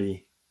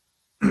property.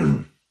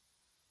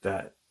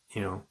 That,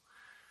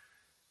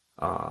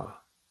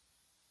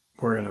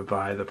 we're going to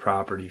buy the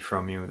property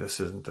from you. This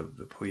isn't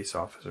the police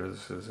officer.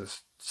 This is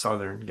this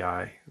Southern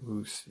guy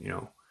who's,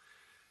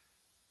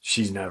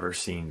 she's never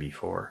seen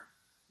before.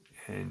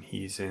 And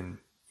he's in,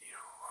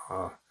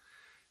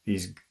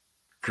 these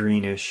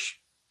greenish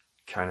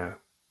kind of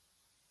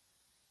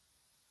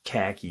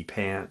khaki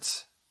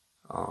pants,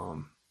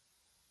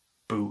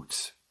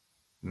 boots,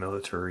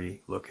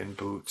 military looking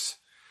boots,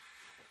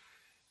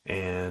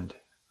 and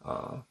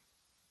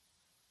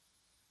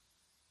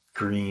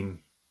green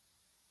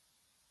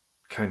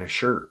kind of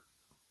shirt,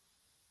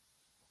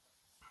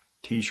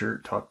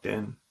 t-shirt tucked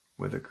in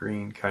with a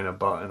green kind of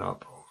button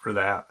up over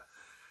that.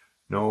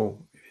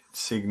 No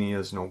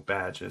insignias, no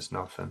badges,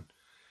 nothing.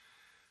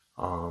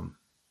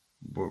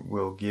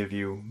 we'll give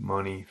you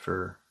money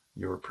for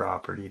your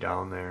property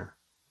down there,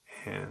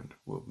 and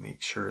we'll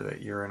make sure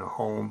that you're in a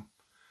home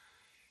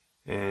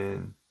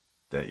and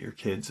that your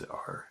kids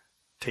are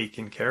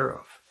taken care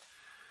of.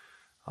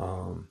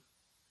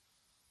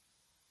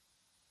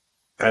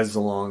 As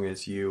long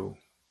as you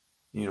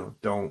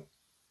don't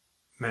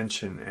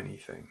mention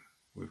anything.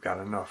 We've got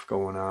enough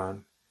going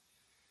on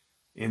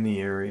in the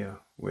area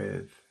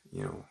with,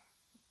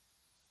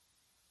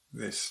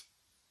 this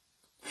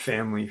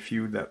family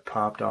feud that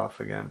popped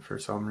off again for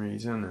some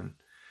reason.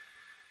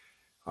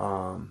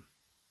 And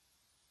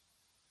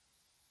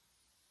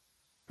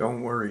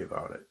don't worry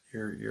about it.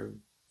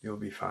 You'll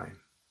be fine.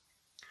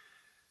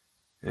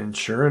 And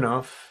sure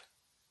enough,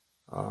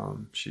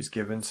 she's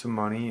given some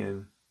money,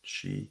 and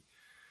she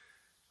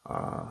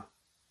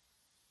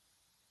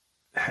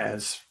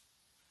has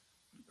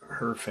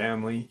her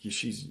family.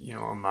 She's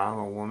a mom,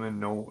 a woman,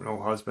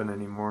 no husband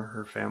anymore.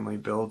 Her family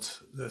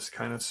builds this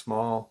kind of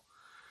small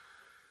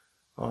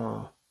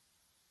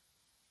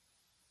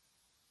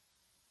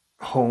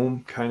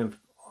home, kind of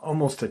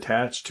almost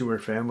attached to her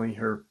family.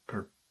 Her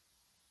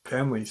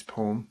family's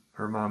home,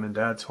 her mom and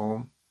dad's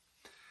home,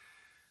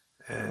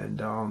 and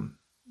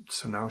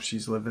so now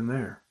she's living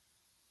there,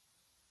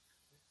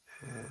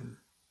 and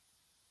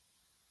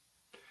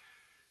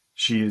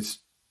she is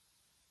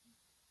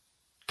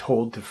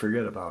told to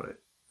forget about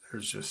it.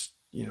 There's just,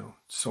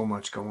 so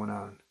much going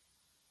on.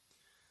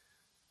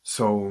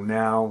 So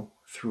now,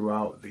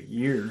 throughout the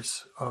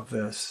years of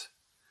this,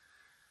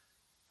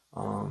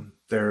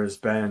 there has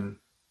been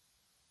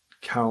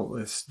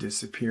countless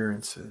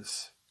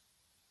disappearances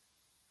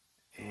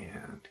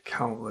and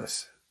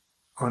countless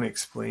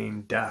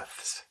unexplained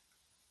deaths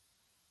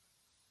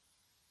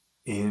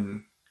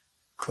in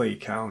Clay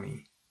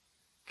County,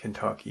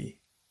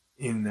 Kentucky,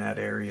 in that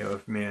area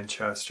of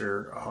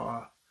Manchester,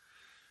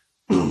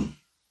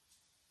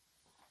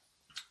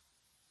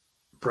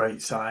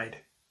 Bright Side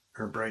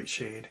or Bright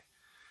Shade,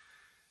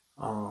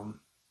 and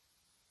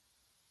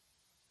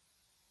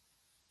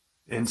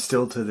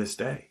still to this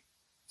day,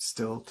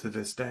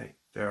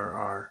 there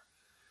are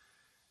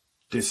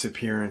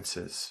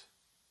disappearances.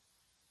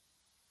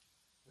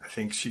 I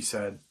think she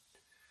said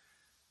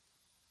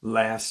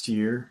last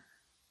year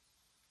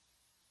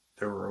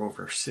there were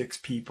over 6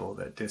 people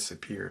that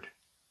disappeared,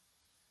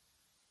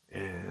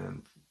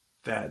 and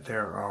that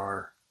there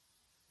are,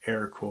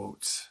 air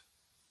quotes,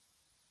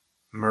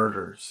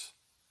 murders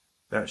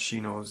that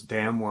she knows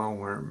damn well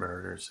weren't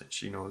murders, and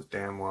she knows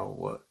damn well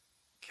what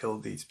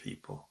killed these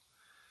people.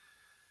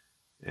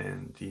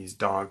 And these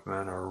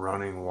dogmen are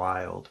running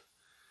wild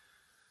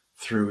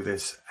through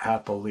this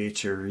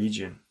Appalachia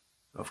region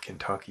of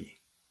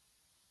Kentucky.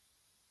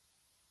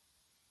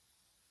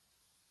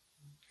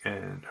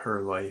 And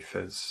her life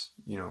has,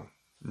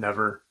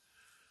 never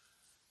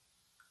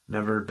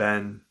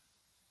been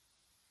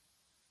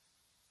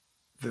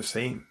the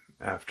same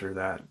after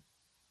that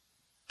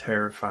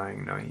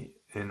terrifying night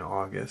in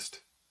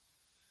August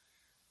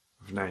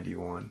of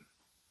 91.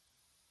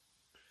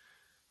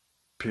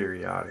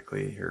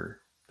 Periodically,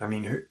 her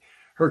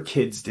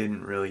kids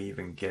didn't really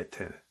even get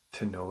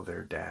to know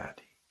their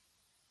dad.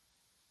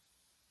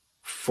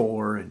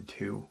 4 and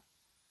 2.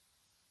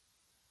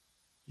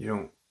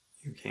 You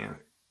can't,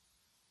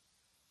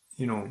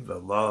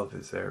 the love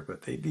is there,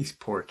 but these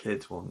poor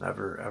kids will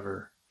never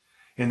ever,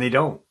 and they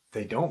don't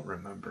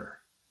remember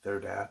their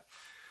dad,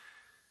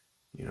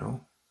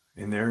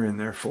 and they're in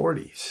their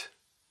 40s,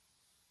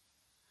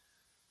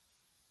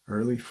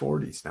 early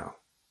 40s now.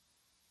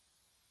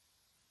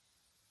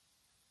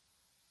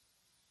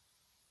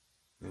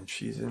 And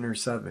she's in her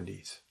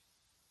 70s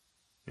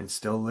and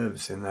still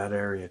lives in that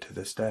area to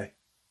this day.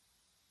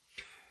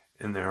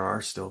 And there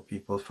are still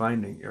people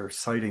finding or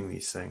citing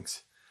these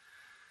things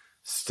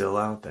still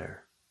out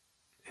there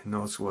in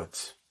those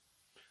woods.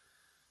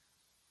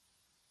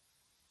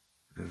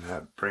 And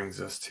that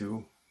brings us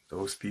to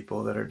those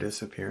people that are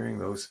disappearing,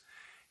 those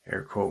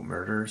air quote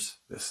murders,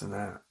 this and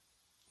that.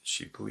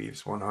 She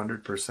believes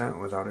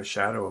 100% without a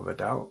shadow of a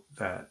doubt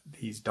that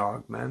these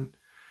dog men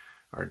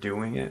are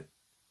doing it.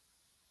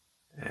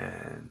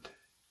 And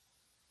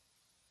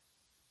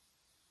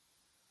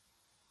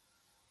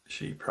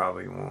she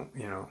probably won't,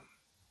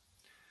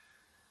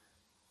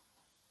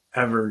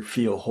 ever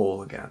feel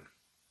whole again.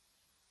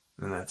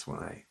 And that's when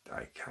I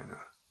kind of,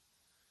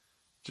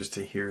 just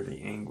to hear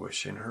the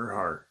anguish in her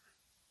heart.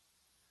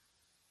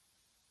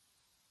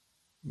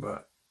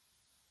 But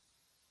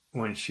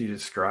when she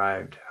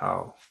described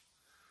how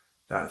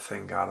that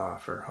thing got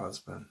off her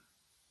husband,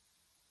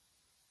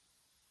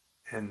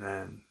 and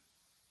then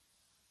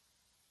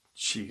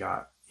she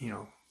got,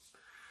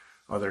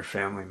 other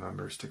family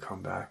members to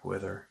come back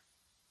with her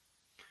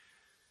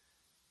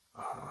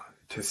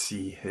to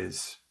see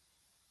his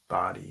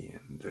body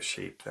and the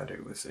shape that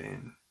it was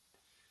in.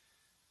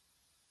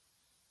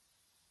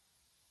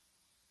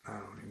 I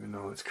don't even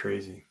know, it's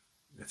crazy.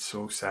 It's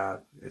so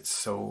sad. It's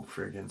so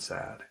friggin'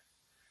 sad.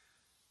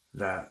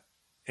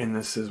 And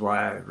this is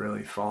why I've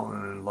really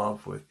fallen in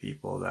love with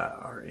people that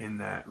are in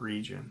that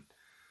region,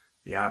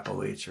 the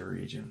Appalachia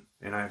region.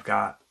 And I've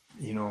got,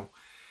 you know,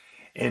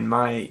 in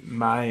my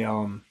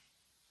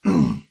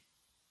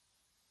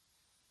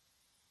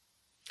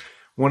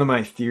one of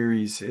my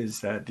theories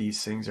is that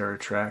these things are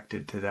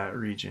attracted to that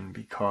region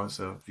because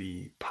of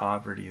the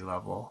poverty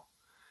level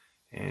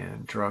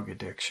and drug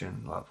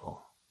addiction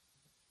level.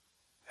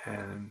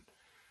 And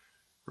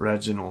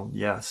Reginald,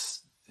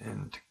 yes,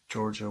 and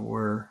Georgia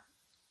were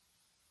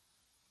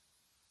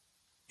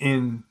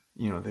in,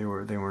 you know, they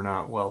were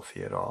not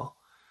wealthy at all.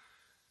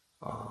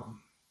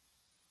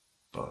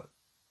 But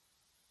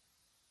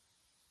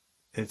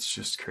it's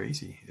just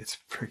crazy. It's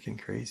freaking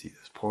crazy,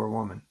 this poor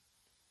woman.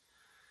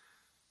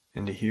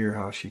 And to hear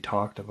how she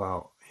talked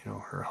about, you know,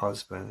 her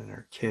husband and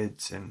her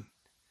kids, and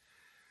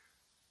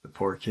the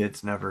poor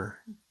kids never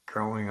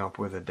growing up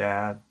with a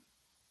dad.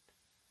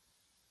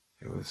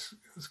 It was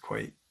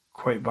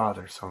quite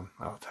bothersome,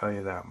 I'll tell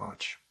you that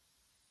much.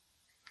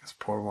 This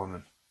poor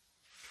woman.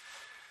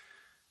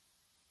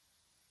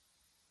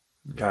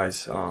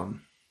 Guys, you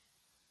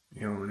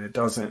know, and it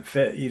doesn't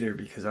fit either,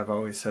 because I've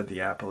always said the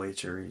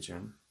Appalachia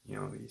region, you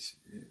know, these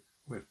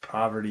with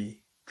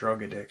poverty,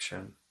 drug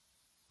addiction,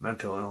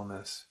 mental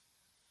illness.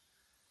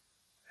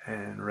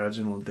 And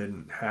Reginald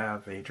didn't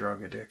have a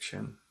drug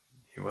addiction.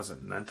 He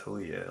wasn't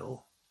mentally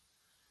ill.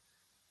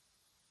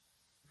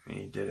 I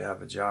mean, he did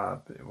have a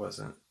job. It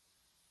wasn't,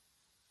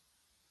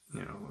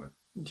 you know,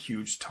 a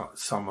huge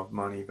sum of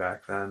money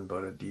back then,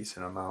 but a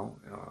decent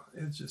amount. You know,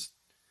 it's just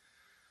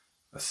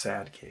a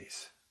sad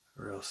case,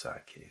 a real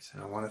sad case.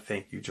 And I want to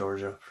thank you,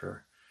 Georgia,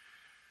 for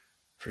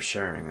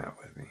sharing that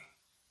with me,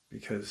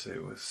 because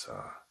it was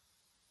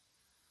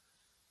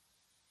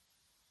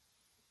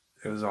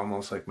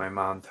almost like my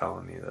mom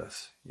telling me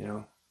this, you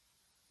know.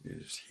 You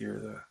just hear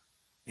the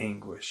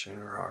anguish in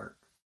her heart.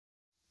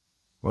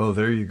 Well,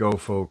 there you go,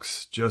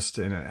 folks. Just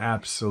an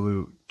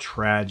absolute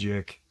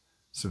tragic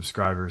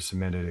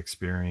subscriber-submitted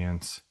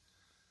experience.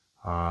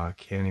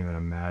 Can't even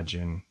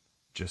imagine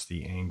just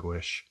the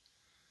anguish.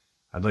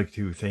 I'd like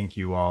to thank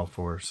you all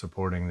for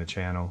supporting the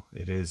channel.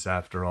 It is,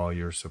 after all,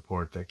 your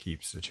support that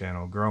keeps the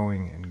channel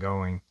growing and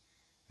going,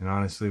 and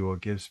honestly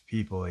what gives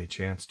people a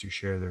chance to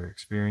share their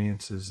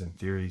experiences and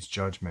theories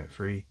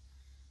judgment-free,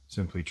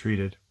 simply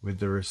treated with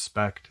the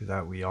respect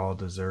that we all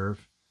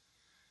deserve.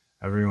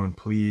 Everyone,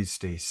 please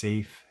stay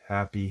safe,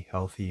 happy,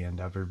 healthy, and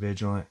ever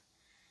vigilant,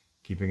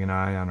 keeping an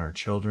eye on our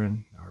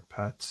children, our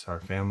pets,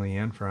 our family,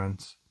 and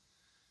friends.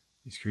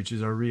 These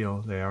creatures are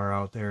real. They are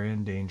out there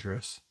and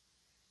dangerous.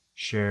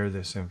 Share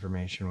this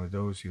information with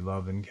those you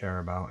love and care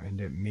about,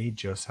 and it may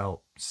just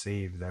help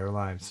save their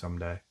lives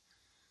someday.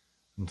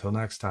 Until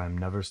next time,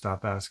 never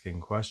stop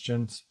asking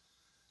questions,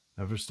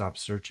 never stop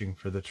searching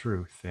for the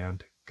truth,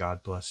 and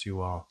God bless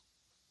you all.